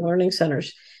eligible for learning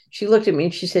centers. She looked at me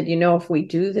and she said, if we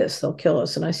do this, they'll kill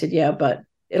us. And I said, yeah, but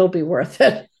it'll be worth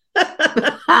it.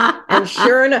 And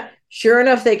sure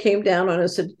enough, they came down on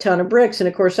us a ton of bricks. And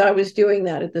of course, I was doing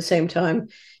that at the same time.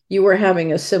 You were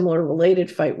having a similar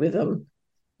related fight with them,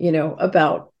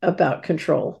 about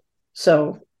control.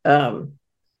 So, in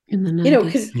the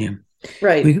 90s.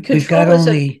 Right. We've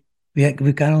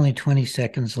got only 20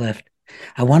 seconds left.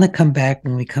 I want to come back.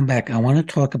 When we come back, I want to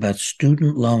talk about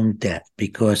student loan debt,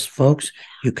 because folks,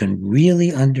 you can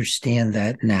really understand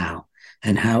that now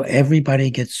and how everybody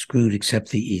gets screwed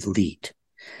except the elite.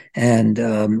 And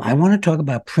I want to talk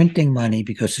about printing money,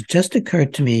 because it just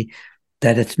occurred to me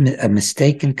that it's a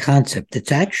mistaken concept.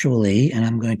 It's actually, and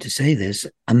I'm going to say this,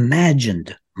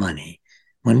 imagined money.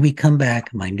 When we come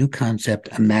back, my new concept,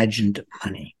 imagined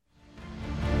money.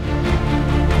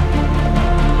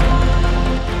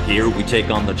 Here we take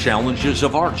on the challenges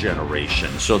of our generation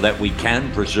so that we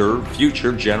can preserve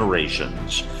future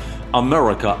generations.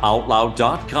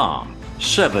 AmericaOutloud.com.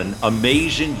 7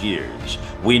 amazing years.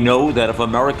 We know that if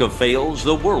America fails,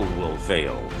 the world will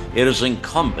fail. It is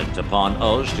incumbent upon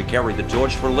us to carry the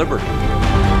torch for liberty.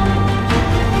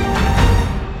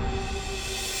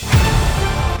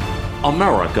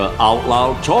 America Out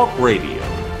Loud Talk Radio.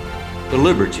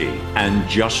 Liberty and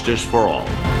justice for all.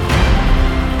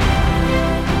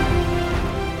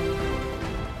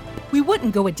 We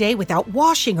wouldn't go a day without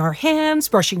washing our hands,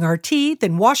 brushing our teeth,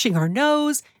 and washing our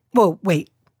nose. Whoa, wait,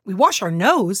 we wash our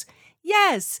nose?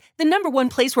 Yes, the number one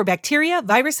place where bacteria,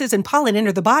 viruses, and pollen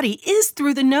enter the body is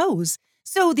through the nose.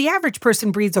 So the average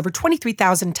person breathes over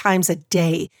 23,000 times a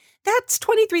day. That's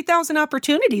 23,000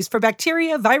 opportunities for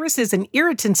bacteria, viruses, and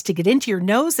irritants to get into your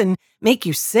nose and make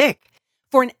you sick.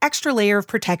 For an extra layer of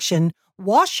protection,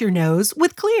 wash your nose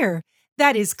with Xlear.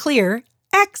 That is Xlear,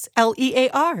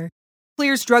 Xlear.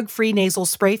 Xlear's drug-free nasal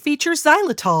spray features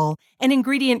xylitol, an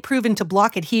ingredient proven to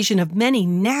block adhesion of many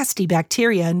nasty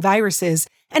bacteria and viruses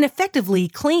and effectively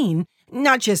clean,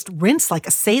 not just rinse like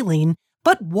a saline,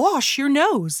 but wash your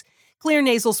nose. Xlear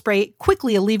nasal spray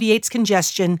quickly alleviates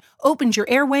congestion, opens your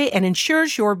airway, and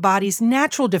ensures your body's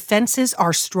natural defenses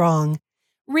are strong.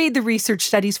 Read the research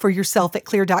studies for yourself at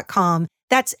Xlear.com.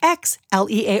 That's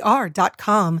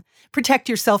Xlear.com. Protect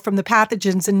yourself from the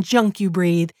pathogens and junk you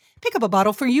breathe. Pick up a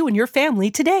bottle for you and your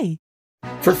family today.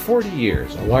 For 40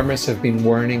 years, alarmists have been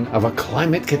warning of a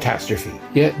climate catastrophe,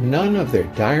 yet none of their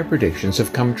dire predictions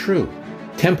have come true.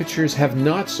 Temperatures have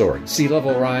not soared, sea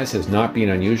level rise has not been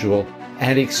unusual,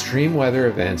 and extreme weather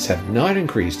events have not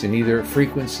increased in either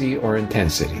frequency or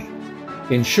intensity.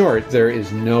 In short, there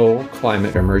is no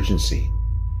climate emergency.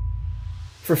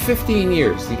 For 15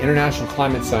 years, the International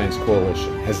Climate Science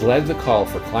Coalition has led the call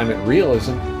for climate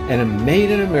realism and a Made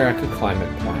in America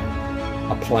climate plan.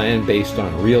 A plan based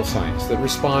on real science that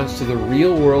responds to the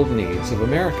real-world needs of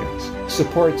Americans,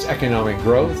 supports economic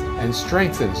growth, and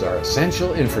strengthens our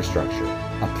essential infrastructure.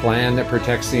 A plan that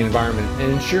protects the environment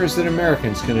and ensures that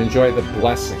Americans can enjoy the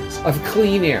blessings of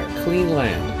clean air, clean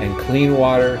land, and clean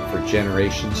water for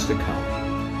generations to come.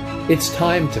 It's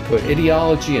time to put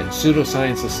ideology and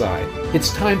pseudoscience aside.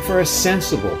 It's time for a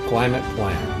sensible climate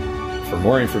plan. For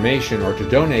more information or to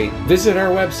donate, visit our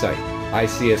website,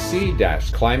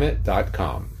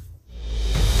 icsc-climate.com.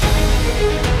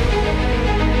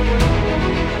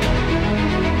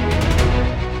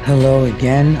 Hello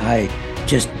again.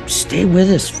 Just stay with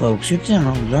us, folks. You're going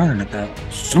to learn about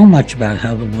so much about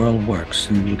how the world works,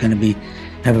 and you're going to be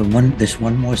having this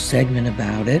one more segment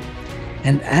about it.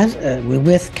 And as we're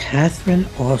with Catherine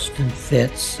Austin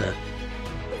Fitts,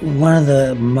 one of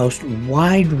the most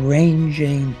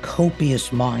wide-ranging,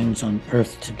 copious minds on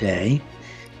Earth today,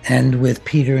 and with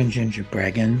Peter and Ginger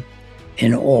Breggin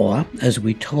in awe as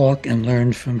we talk and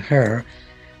learn from her.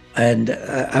 And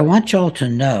I want y'all to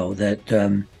know that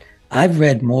I've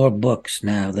read more books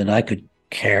now than I could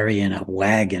carry in a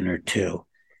wagon or two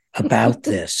about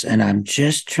this. And I'm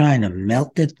just trying to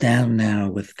melt it down now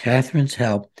with Catherine's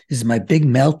help. This is my big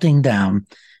melting down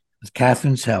with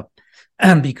Catherine's help,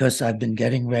 because I've been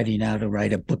getting ready now to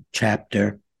write a book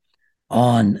chapter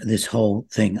on this whole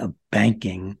thing of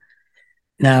banking.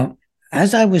 Now,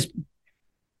 as I was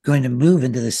going to move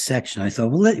into this section, I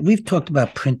thought, well, we've talked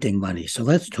about printing money, so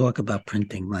let's talk about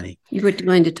printing money. You were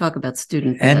going to talk about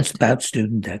student debt. And about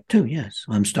student debt, too, yes.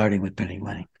 I'm starting with printing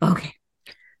money. Okay.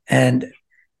 And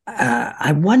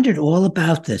I wondered all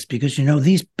about this because,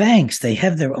 these banks, they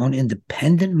have their own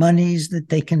independent monies that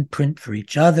they can print for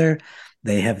each other.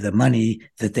 They have the money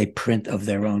that they print of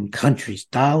their own country's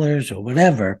dollars or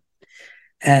whatever.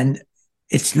 And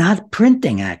it's not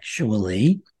printing,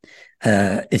 actually.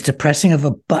 It's a pressing of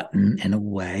a button in a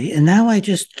way. And now I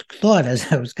just thought,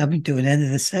 as I was coming to an end of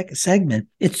the segment,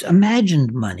 it's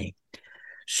imagined money.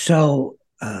 So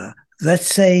let's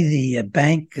say the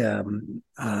bank,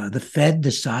 the Fed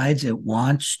decides it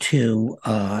wants to,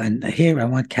 and here I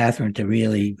want Catherine to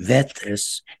really vet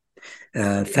this,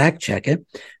 fact check it.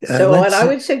 So what I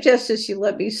would suggest is you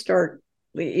let me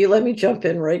jump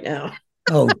in right now.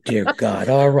 Oh, dear God.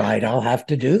 All right. I'll have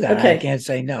to do that. Okay. I can't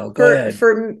say no. Go ahead.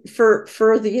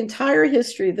 For the entire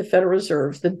history of the Federal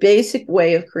Reserve, the basic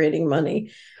way of creating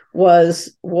money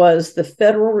was the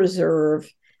Federal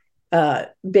Reserve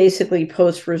basically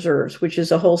post reserves, which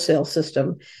is a wholesale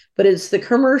system. But it's the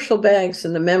commercial banks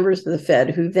and the members of the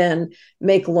Fed who then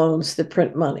make loans that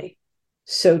print money.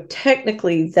 So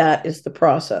technically, that is the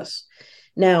process.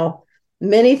 Now,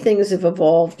 many things have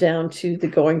evolved down to the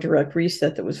going direct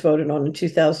reset that was voted on in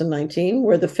 2019,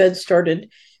 where the Fed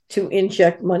started to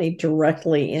inject money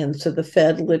directly in. So the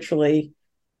Fed literally,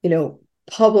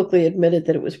 publicly admitted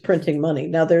that it was printing money.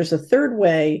 Now, there's a third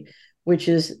way, which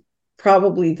is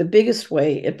probably the biggest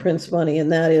way it prints money,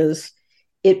 and that is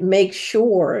it makes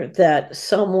sure that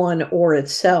someone or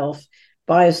itself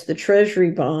buys the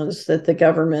treasury bonds that the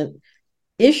government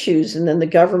issues, and then the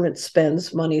government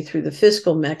spends money through the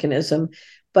fiscal mechanism,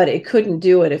 but it couldn't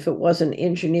do it if it wasn't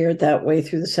engineered that way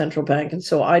through the central bank. And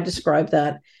so I describe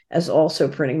that as also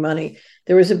printing money.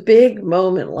 There was a big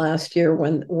moment last year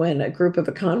when a group of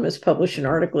economists published an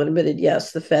article and admitted,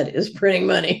 yes, the Fed is printing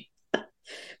money.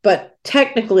 But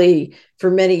technically,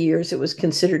 for many years, it was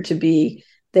considered to be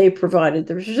they provided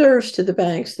the reserves to the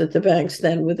banks that the banks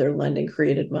then, with their lending,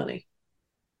 created money.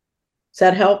 Does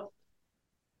that help?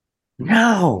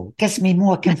 No, gets me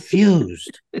more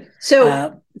confused.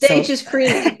 Bottom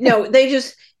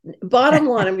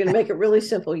line, I'm going to make it really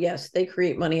simple. Yes, they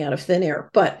create money out of thin air.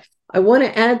 But I want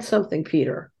to add something,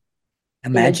 Peter.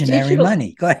 Imaginary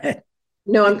money. Go ahead.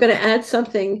 No, I'm going to add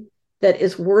something that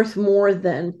is worth more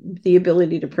than the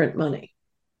ability to print money.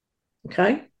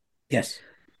 Okay? Yes.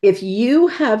 If you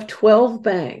have 12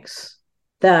 banks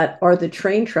that are the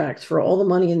train tracks for all the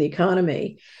money in the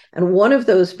economy, and one of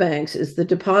those banks is the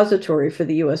depository for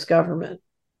the U.S. government,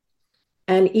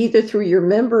 and either through your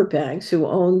member banks who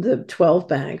own the 12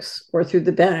 banks or through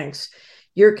the banks,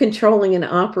 you're controlling and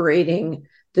operating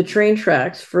the train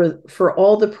tracks for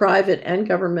all the private and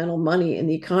governmental money in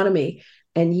the economy,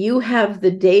 and you have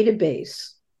the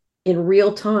database in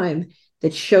real time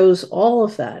that shows all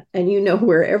of that, and you know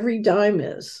where every dime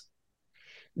is,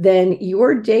 then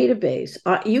your database,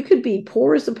 you could be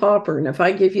poor as a pauper. And if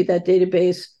I give you that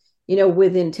database,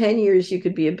 within 10 years, you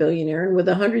could be a billionaire. And with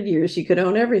 100 years, you could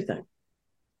own everything.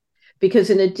 Because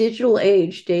in a digital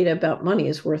age, data about money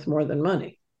is worth more than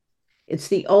money. It's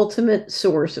the ultimate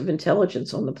source of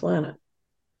intelligence on the planet.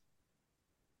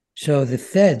 So the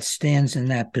Fed stands in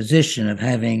that position of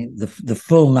having the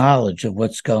full knowledge of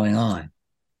what's going on.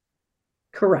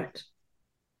 Correct.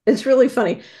 It's really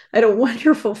funny. I had a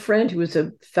wonderful friend who was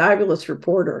a fabulous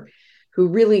reporter who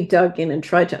really dug in and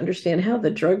tried to understand how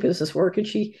the drug business worked. And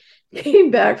she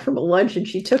came back from a lunch and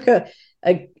she took a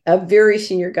very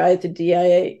senior guy at the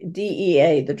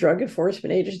DEA, the Drug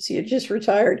Enforcement Agency, had just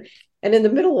retired. And in the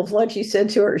middle of lunch, he said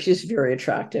to her, she's very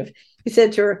attractive. He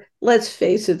said to her, let's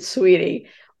face it, sweetie,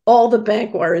 all the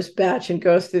bank wires batch and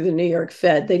go through the New York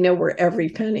Fed. They know where every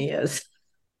penny is.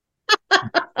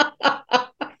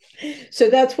 So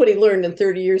that's what he learned in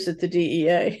 30 years at the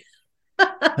DEA.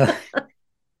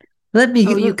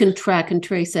 You can track and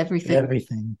trace everything.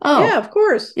 Everything. Oh, yeah, of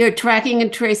course. You're tracking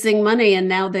and tracing money, and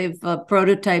now they've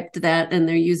prototyped that, and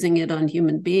they're using it on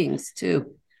human beings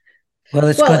too. Well,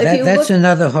 it's good. That's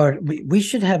another hard. We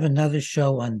should have another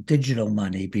show on digital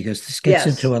money because this gets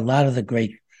into a lot of the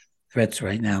great threats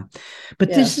right now. But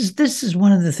Yeah. this is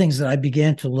one of the things that I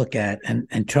began to look at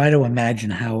and try to imagine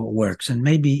how it works. And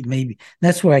maybe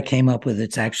that's where I came up with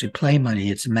it's actually play money.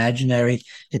 It's imaginary.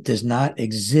 It does not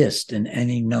exist in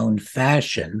any known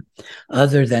fashion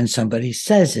other than somebody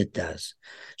says it does.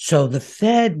 So the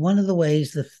Fed, one of the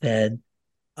ways the Fed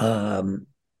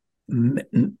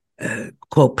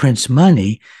quote prints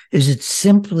money is it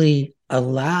simply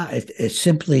it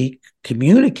simply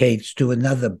communicates to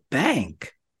another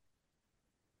bank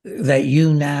that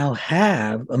you now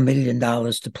have $1 million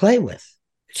to play with.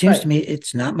 It seems to me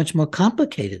it's not much more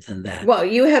complicated than that. Well,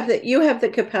 you have the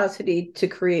capacity to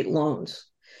create loans.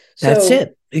 That's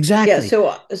it. Exactly.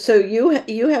 Yeah. So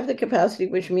you have the capacity,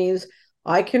 which means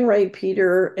I can write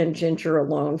Peter and Ginger a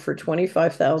loan for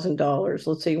 $25,000.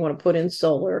 Let's say you want to put in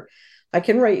solar. I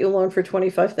can write you a loan for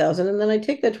 $25,000, and then I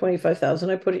take that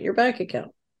 $25,000, I put it in your bank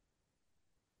account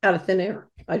out of thin air.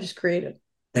 I just created.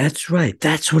 That's right.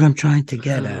 That's what I'm trying to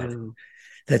get at.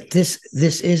 That this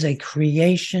is a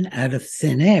creation out of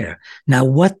thin air. Now,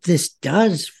 what this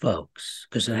does, folks,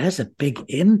 because it has a big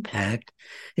impact,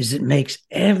 is it makes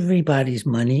everybody's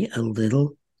money a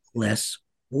little less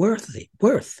worth.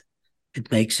 It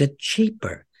makes it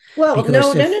cheaper. Well,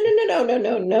 no.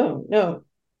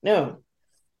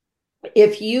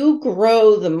 If you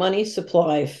grow the money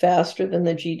supply faster than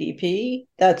the GDP,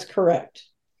 that's correct.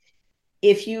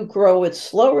 If you grow it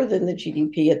slower than the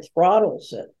GDP, it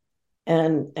throttles it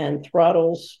and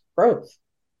throttles growth.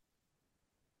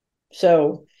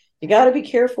 So you got to be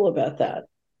careful about that.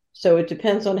 So it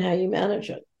depends on how you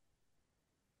manage it.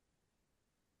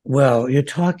 Well, you're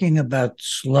talking about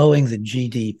slowing the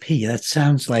GDP. That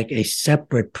sounds like a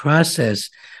separate process,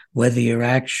 whether you're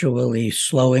actually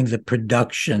slowing the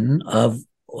production of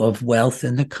wealth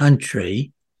in the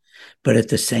country, but at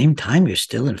the same time, you're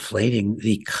still inflating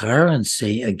the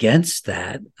currency against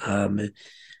that.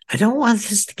 I don't want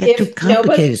this to get too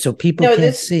complicated so people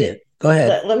can't see it. Go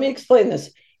ahead. Let me explain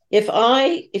this.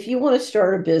 If you want to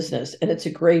start a business, and it's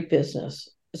a great business,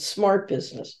 a smart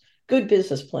business, good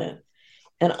business plan,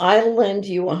 and I lend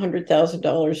you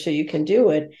 $100,000 so you can do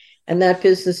it, and that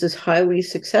business is highly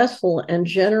successful and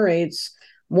generates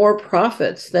more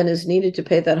profits than is needed to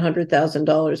pay that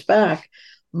 $100,000 back,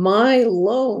 my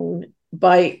loan,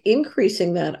 by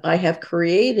increasing that, I have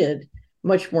created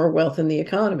much more wealth in the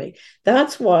economy.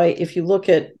 That's why if you look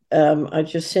at, I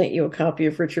just sent you a copy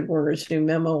of Richard Werner's new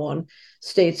memo on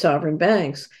state sovereign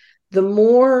banks. The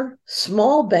more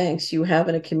small banks you have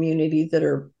in a community that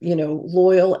are,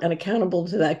 loyal and accountable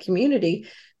to that community,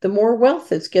 the more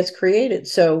wealth it gets created.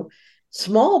 So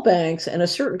small banks and a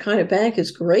certain kind of bank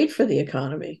is great for the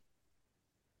economy.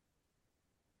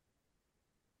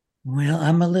 Well,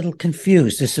 I'm a little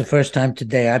confused. This is the first time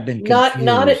today I've been confused.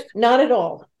 Not at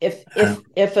all. If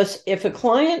a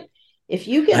client, if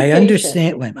you get, I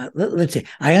understand. Wait, let's see.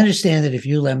 I understand that if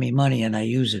you lend me money and I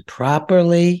use it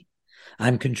properly,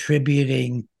 I'm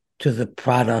contributing to the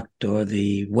product or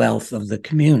the wealth of the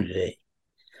community.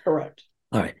 Correct.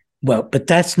 All right. Well, but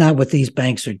that's not what these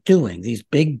banks are doing. These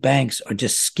big banks are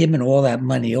just skimming all that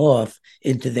money off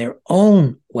into their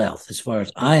own wealth, as far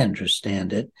as I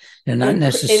understand it. They're not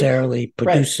necessarily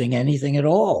producing anything at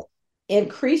all.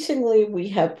 Increasingly, we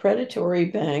have predatory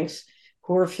banks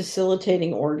who are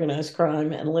facilitating organized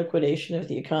crime and liquidation of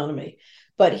the economy.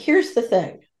 But here's the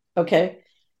thing, okay?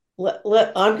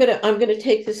 I'm gonna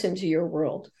take this into your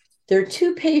world. There are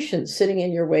two patients sitting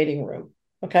in your waiting room,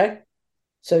 okay?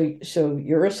 So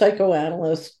you're a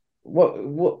psychoanalyst.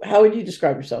 How would you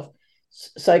describe yourself?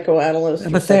 Psychoanalyst?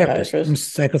 I'm a therapist. I'm a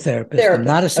psychotherapist. I'm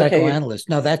not a psychoanalyst.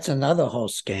 Okay. No, that's another whole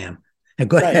scam.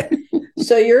 Go ahead.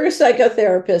 So you're a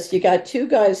psychotherapist. You got two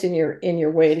guys in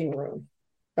your waiting room,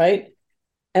 right?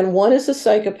 And one is a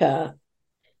psychopath,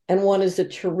 and one is a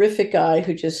terrific guy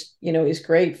who just, he's a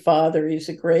great father. He's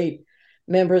a great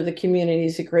member of the community.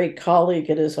 He's a great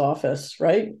colleague at his office,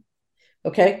 right?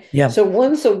 Okay. Yeah. So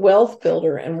one's a wealth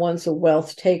builder and one's a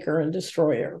wealth taker and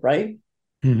destroyer, right?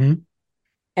 Mm-hmm.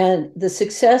 And the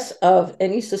success of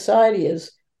any society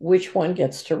is which one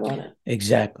gets to run it.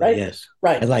 Exactly. Right? Yes.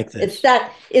 Right. I like this.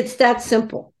 It's that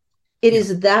simple. It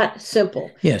is that simple.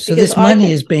 Yeah. So this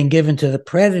money is being given to the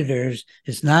predators.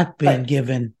 It's not being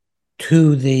given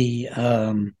to the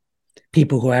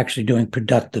people who are actually doing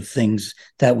productive things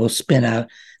that will spin out,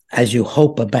 as you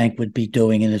hope a bank would be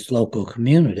doing in its local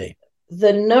community.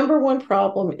 The number one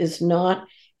problem is not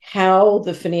how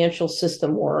the financial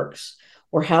system works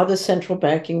or how the central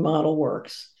banking model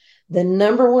works. The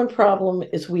number one problem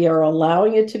is we are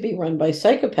allowing it to be run by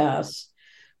psychopaths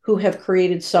who have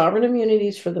created sovereign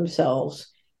immunities for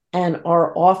themselves and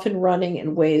are often running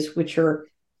in ways which are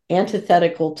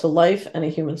antithetical to life and a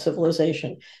human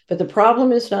civilization. But the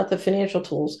problem is not the financial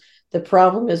tools. The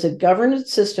problem is a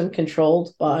governance system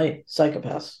controlled by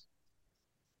psychopaths.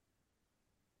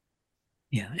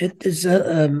 Yeah, there's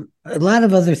a lot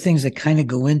of other things that kind of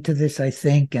go into this, I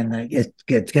think, and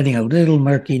it's getting a little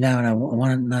murky now, and I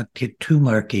want to not get too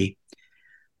murky.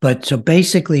 But so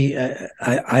basically,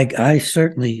 I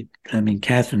certainly, I mean,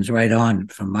 Catherine's right on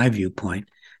from my viewpoint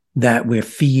that we're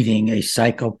feeding a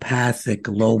psychopathic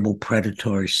global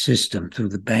predatory system through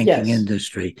the banking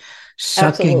industry,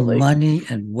 sucking money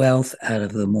and wealth out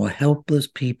of the more helpless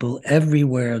people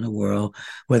everywhere in the world,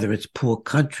 whether it's poor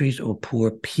countries or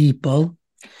poor people.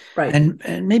 Right.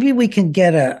 And maybe we can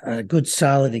get a good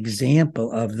solid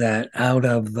example of that out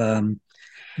of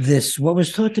this, what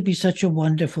was thought to be such a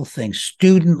wonderful thing,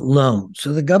 student loans.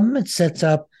 So the government sets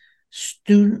up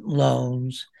student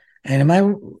loans.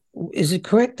 And is it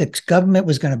correct that government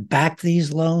was going to back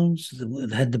these loans?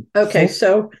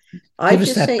 So I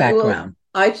just sent background.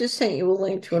 I just sent you a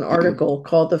link to an article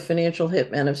called The Financial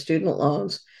Hitman of Student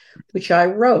Loans, which I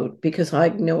wrote because I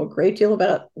know a great deal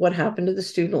about what happened to the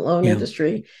student loan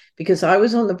industry, because I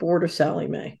was on the board of Sallie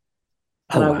Mae.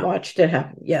 And I watched it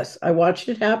happen. Yes, I watched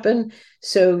it happen.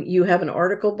 So you have an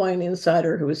article by an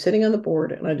insider who was sitting on the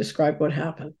board, and I described what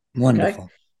happened. Wonderful.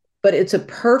 Okay? But it's a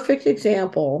perfect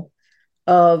example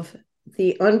of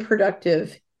the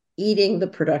unproductive eating the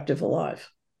productive alive.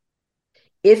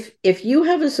 If you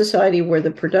have a society where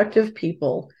the productive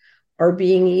people are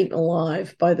being eaten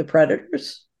alive by the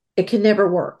predators, it can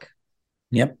never work.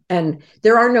 Yep. And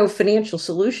there are no financial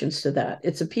solutions to that.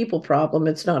 It's a people problem.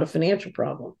 It's not a financial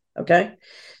problem. Okay.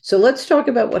 So let's talk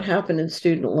about what happened in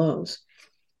student loans.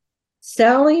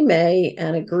 Sallie Mae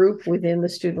and a group within the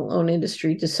student loan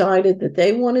industry decided that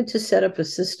they wanted to set up a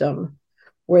system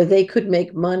where they could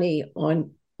make money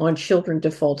on children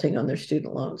defaulting on their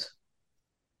student loans.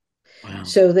 Wow.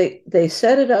 So they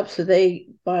set it up so they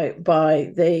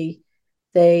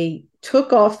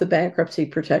took off the bankruptcy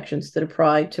protections that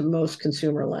apply to most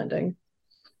consumer lending.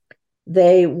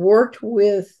 They worked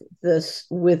with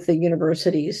the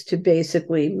universities to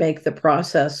basically make the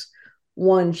process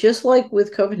one, just like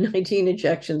with COVID-19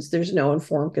 injections, there's no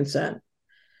informed consent.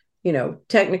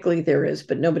 Technically there is,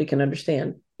 but nobody can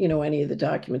understand, any of the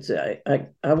documents. I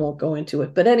won't go into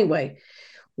it. But anyway,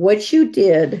 what you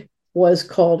did was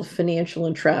called financial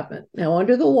entrapment. Now,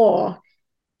 under the law,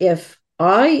 if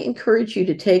I encourage you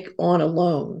to take on a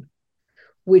loan,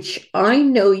 which I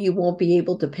know you won't be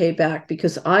able to pay back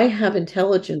because I have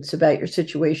intelligence about your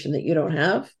situation that you don't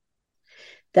have,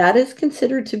 that is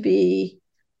considered to be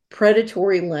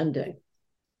predatory lending.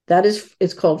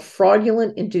 It's called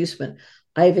fraudulent inducement.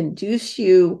 I've induced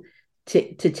you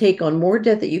to take on more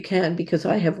debt that you can because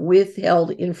I have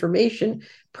withheld information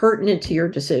pertinent to your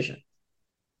decision.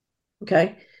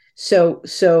 Okay. So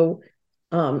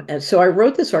I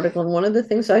wrote this article, and one of the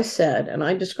things I said, and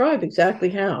I describe exactly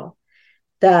how,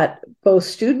 that both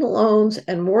student loans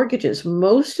and mortgages,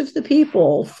 most of the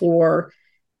people for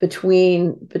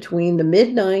between the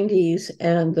mid-90s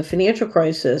and the financial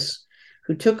crisis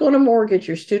who took on a mortgage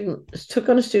or took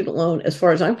on a student loan, as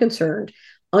far as I'm concerned,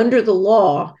 under the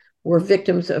law, were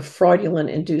victims of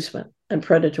fraudulent inducement and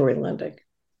predatory lending.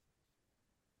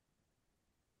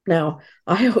 Now,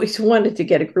 I always wanted to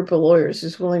get a group of lawyers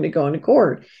who's willing to go into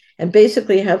court and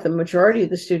basically have the majority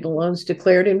of the student loans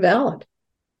declared invalid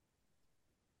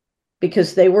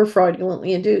because they were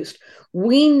fraudulently induced.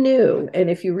 We knew, and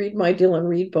if you read my Dylan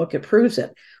Reed book, it proves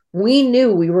it. We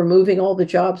knew we were moving all the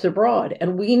jobs abroad,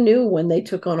 and we knew when they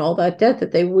took on all that debt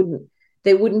that they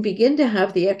wouldn't begin to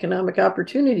have the economic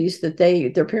opportunities that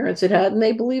their parents had, and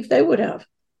they believed they would have.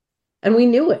 And we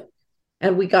knew it.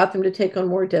 And we got them to take on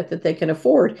more debt that they can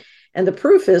afford. And the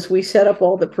proof is we set up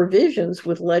all the provisions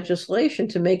with legislation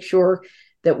to make sure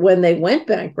that when they went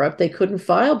bankrupt, they couldn't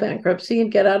file bankruptcy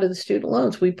and get out of the student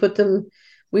loans. We put them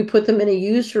in a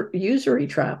usury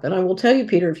trap. And I will tell you,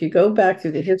 Peter, if you go back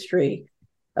through the history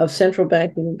of central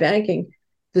banking and banking,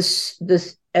 this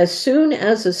as soon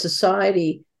as a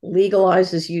society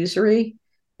legalizes usury,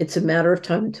 it's a matter of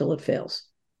time until it fails.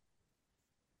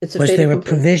 Was there a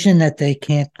provision that they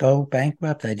can't go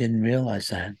bankrupt? I didn't realize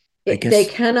that. They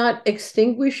cannot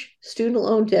extinguish student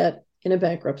loan debt in a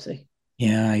bankruptcy.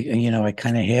 Yeah, I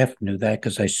kind of half knew that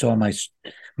because I saw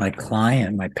my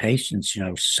client, my patients,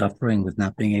 suffering with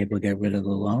not being able to get rid of the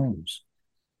loans.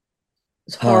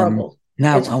 It's horrible.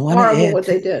 Now, it's horrible what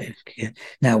they did.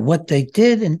 Now, what they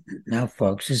did,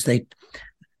 folks, is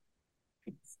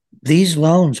these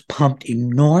loans pumped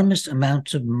enormous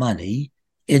amounts of money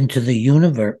into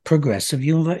the progressive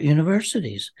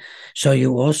universities. So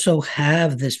you also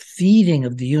have this feeding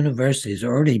of the universities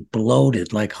already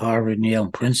bloated, like Harvard, Yale,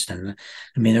 and Princeton.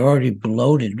 I mean, they're already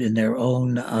bloated in their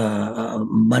own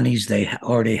monies they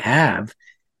already have.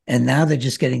 And now they're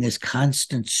just getting this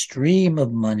constant stream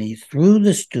of money through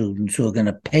the students who are going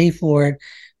to pay for it,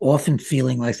 often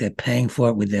feeling like they're paying for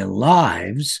it with their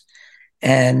lives.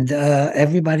 And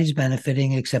everybody's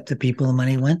benefiting except the people the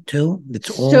money went to.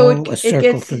 It's all a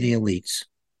circle for the elites.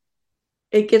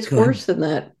 It gets worse than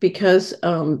that, because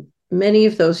many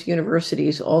of those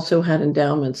universities also had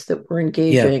endowments that were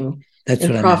engaging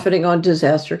in profiting on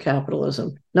disaster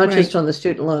capitalism, not just on the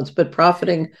student loans, but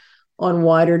profiting on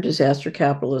wider disaster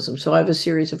capitalism. So I have a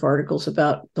series of articles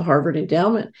about the Harvard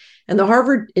endowment, and the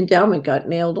Harvard endowment got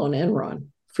nailed on Enron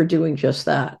for doing just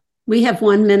that. We have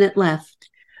 1 minute left.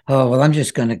 Oh, well, I'm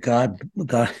just going to God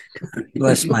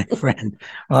bless my friend,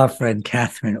 our friend,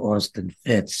 Catherine Austin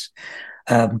Fitts.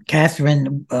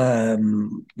 Catherine,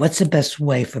 what's the best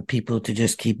way for people to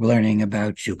just keep learning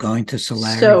about you? Going to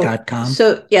Solari.com?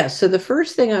 So the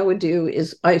first thing I would do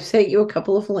is I sent you a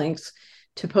couple of links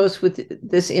to post with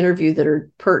this interview that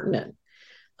are pertinent.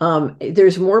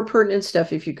 There's more pertinent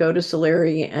stuff if you go to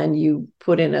Solari and you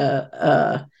put in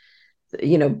a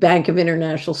Bank of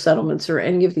International Settlements or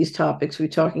any of these topics we're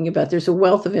talking about. There's a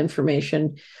wealth of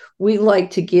information. We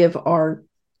like to give our,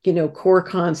 core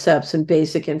concepts and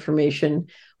basic information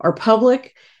are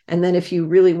public. And then if you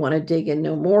really want to dig in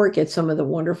no more, get some of the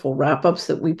wonderful wrap-ups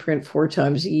that we print 4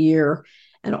 times a year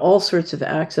and all sorts of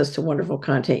access to wonderful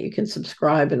content. You can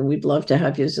subscribe, and we'd love to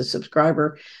have you as a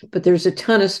subscriber. But there's a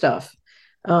ton of stuff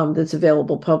that's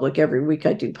available public. Every week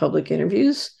I do public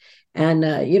interviews. And,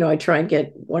 I try and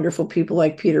get wonderful people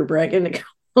like Peter Breggin to come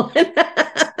on.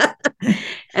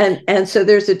 and so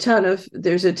there's a ton of,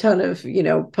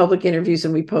 public interviews,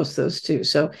 and we post those too.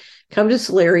 So come to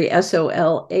Solari,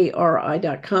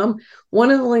 SOLARI.com. One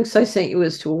of the links I sent you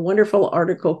is to a wonderful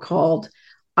article called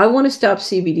I Want to Stop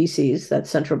CBDCs, that's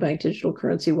central bank digital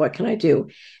currency. What can I do?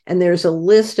 And there's a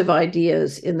list of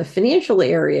ideas in the financial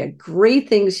area, great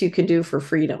things you can do for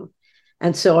freedom.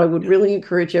 And so I would really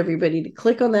encourage everybody to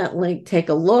click on that link, take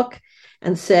a look,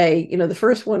 and say, the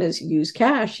first one is use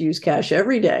cash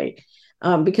every day,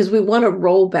 because we want to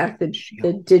roll back the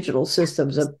digital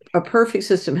systems. A perfect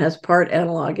system has part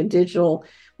analog and digital.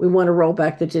 We want to roll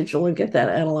back the digital and get that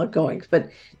analog going. But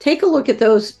take a look at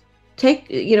those.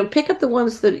 Pick up the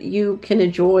ones that you can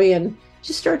enjoy and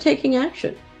just start taking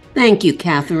action. Thank you,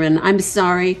 Catherine. I'm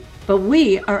sorry, but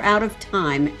we are out of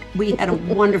time. We had a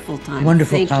wonderful time.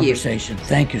 Wonderful conversation.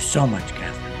 Thank you so much,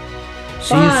 Catherine.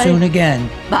 See Bye. you soon again.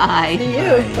 Bye. See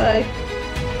you. Bye.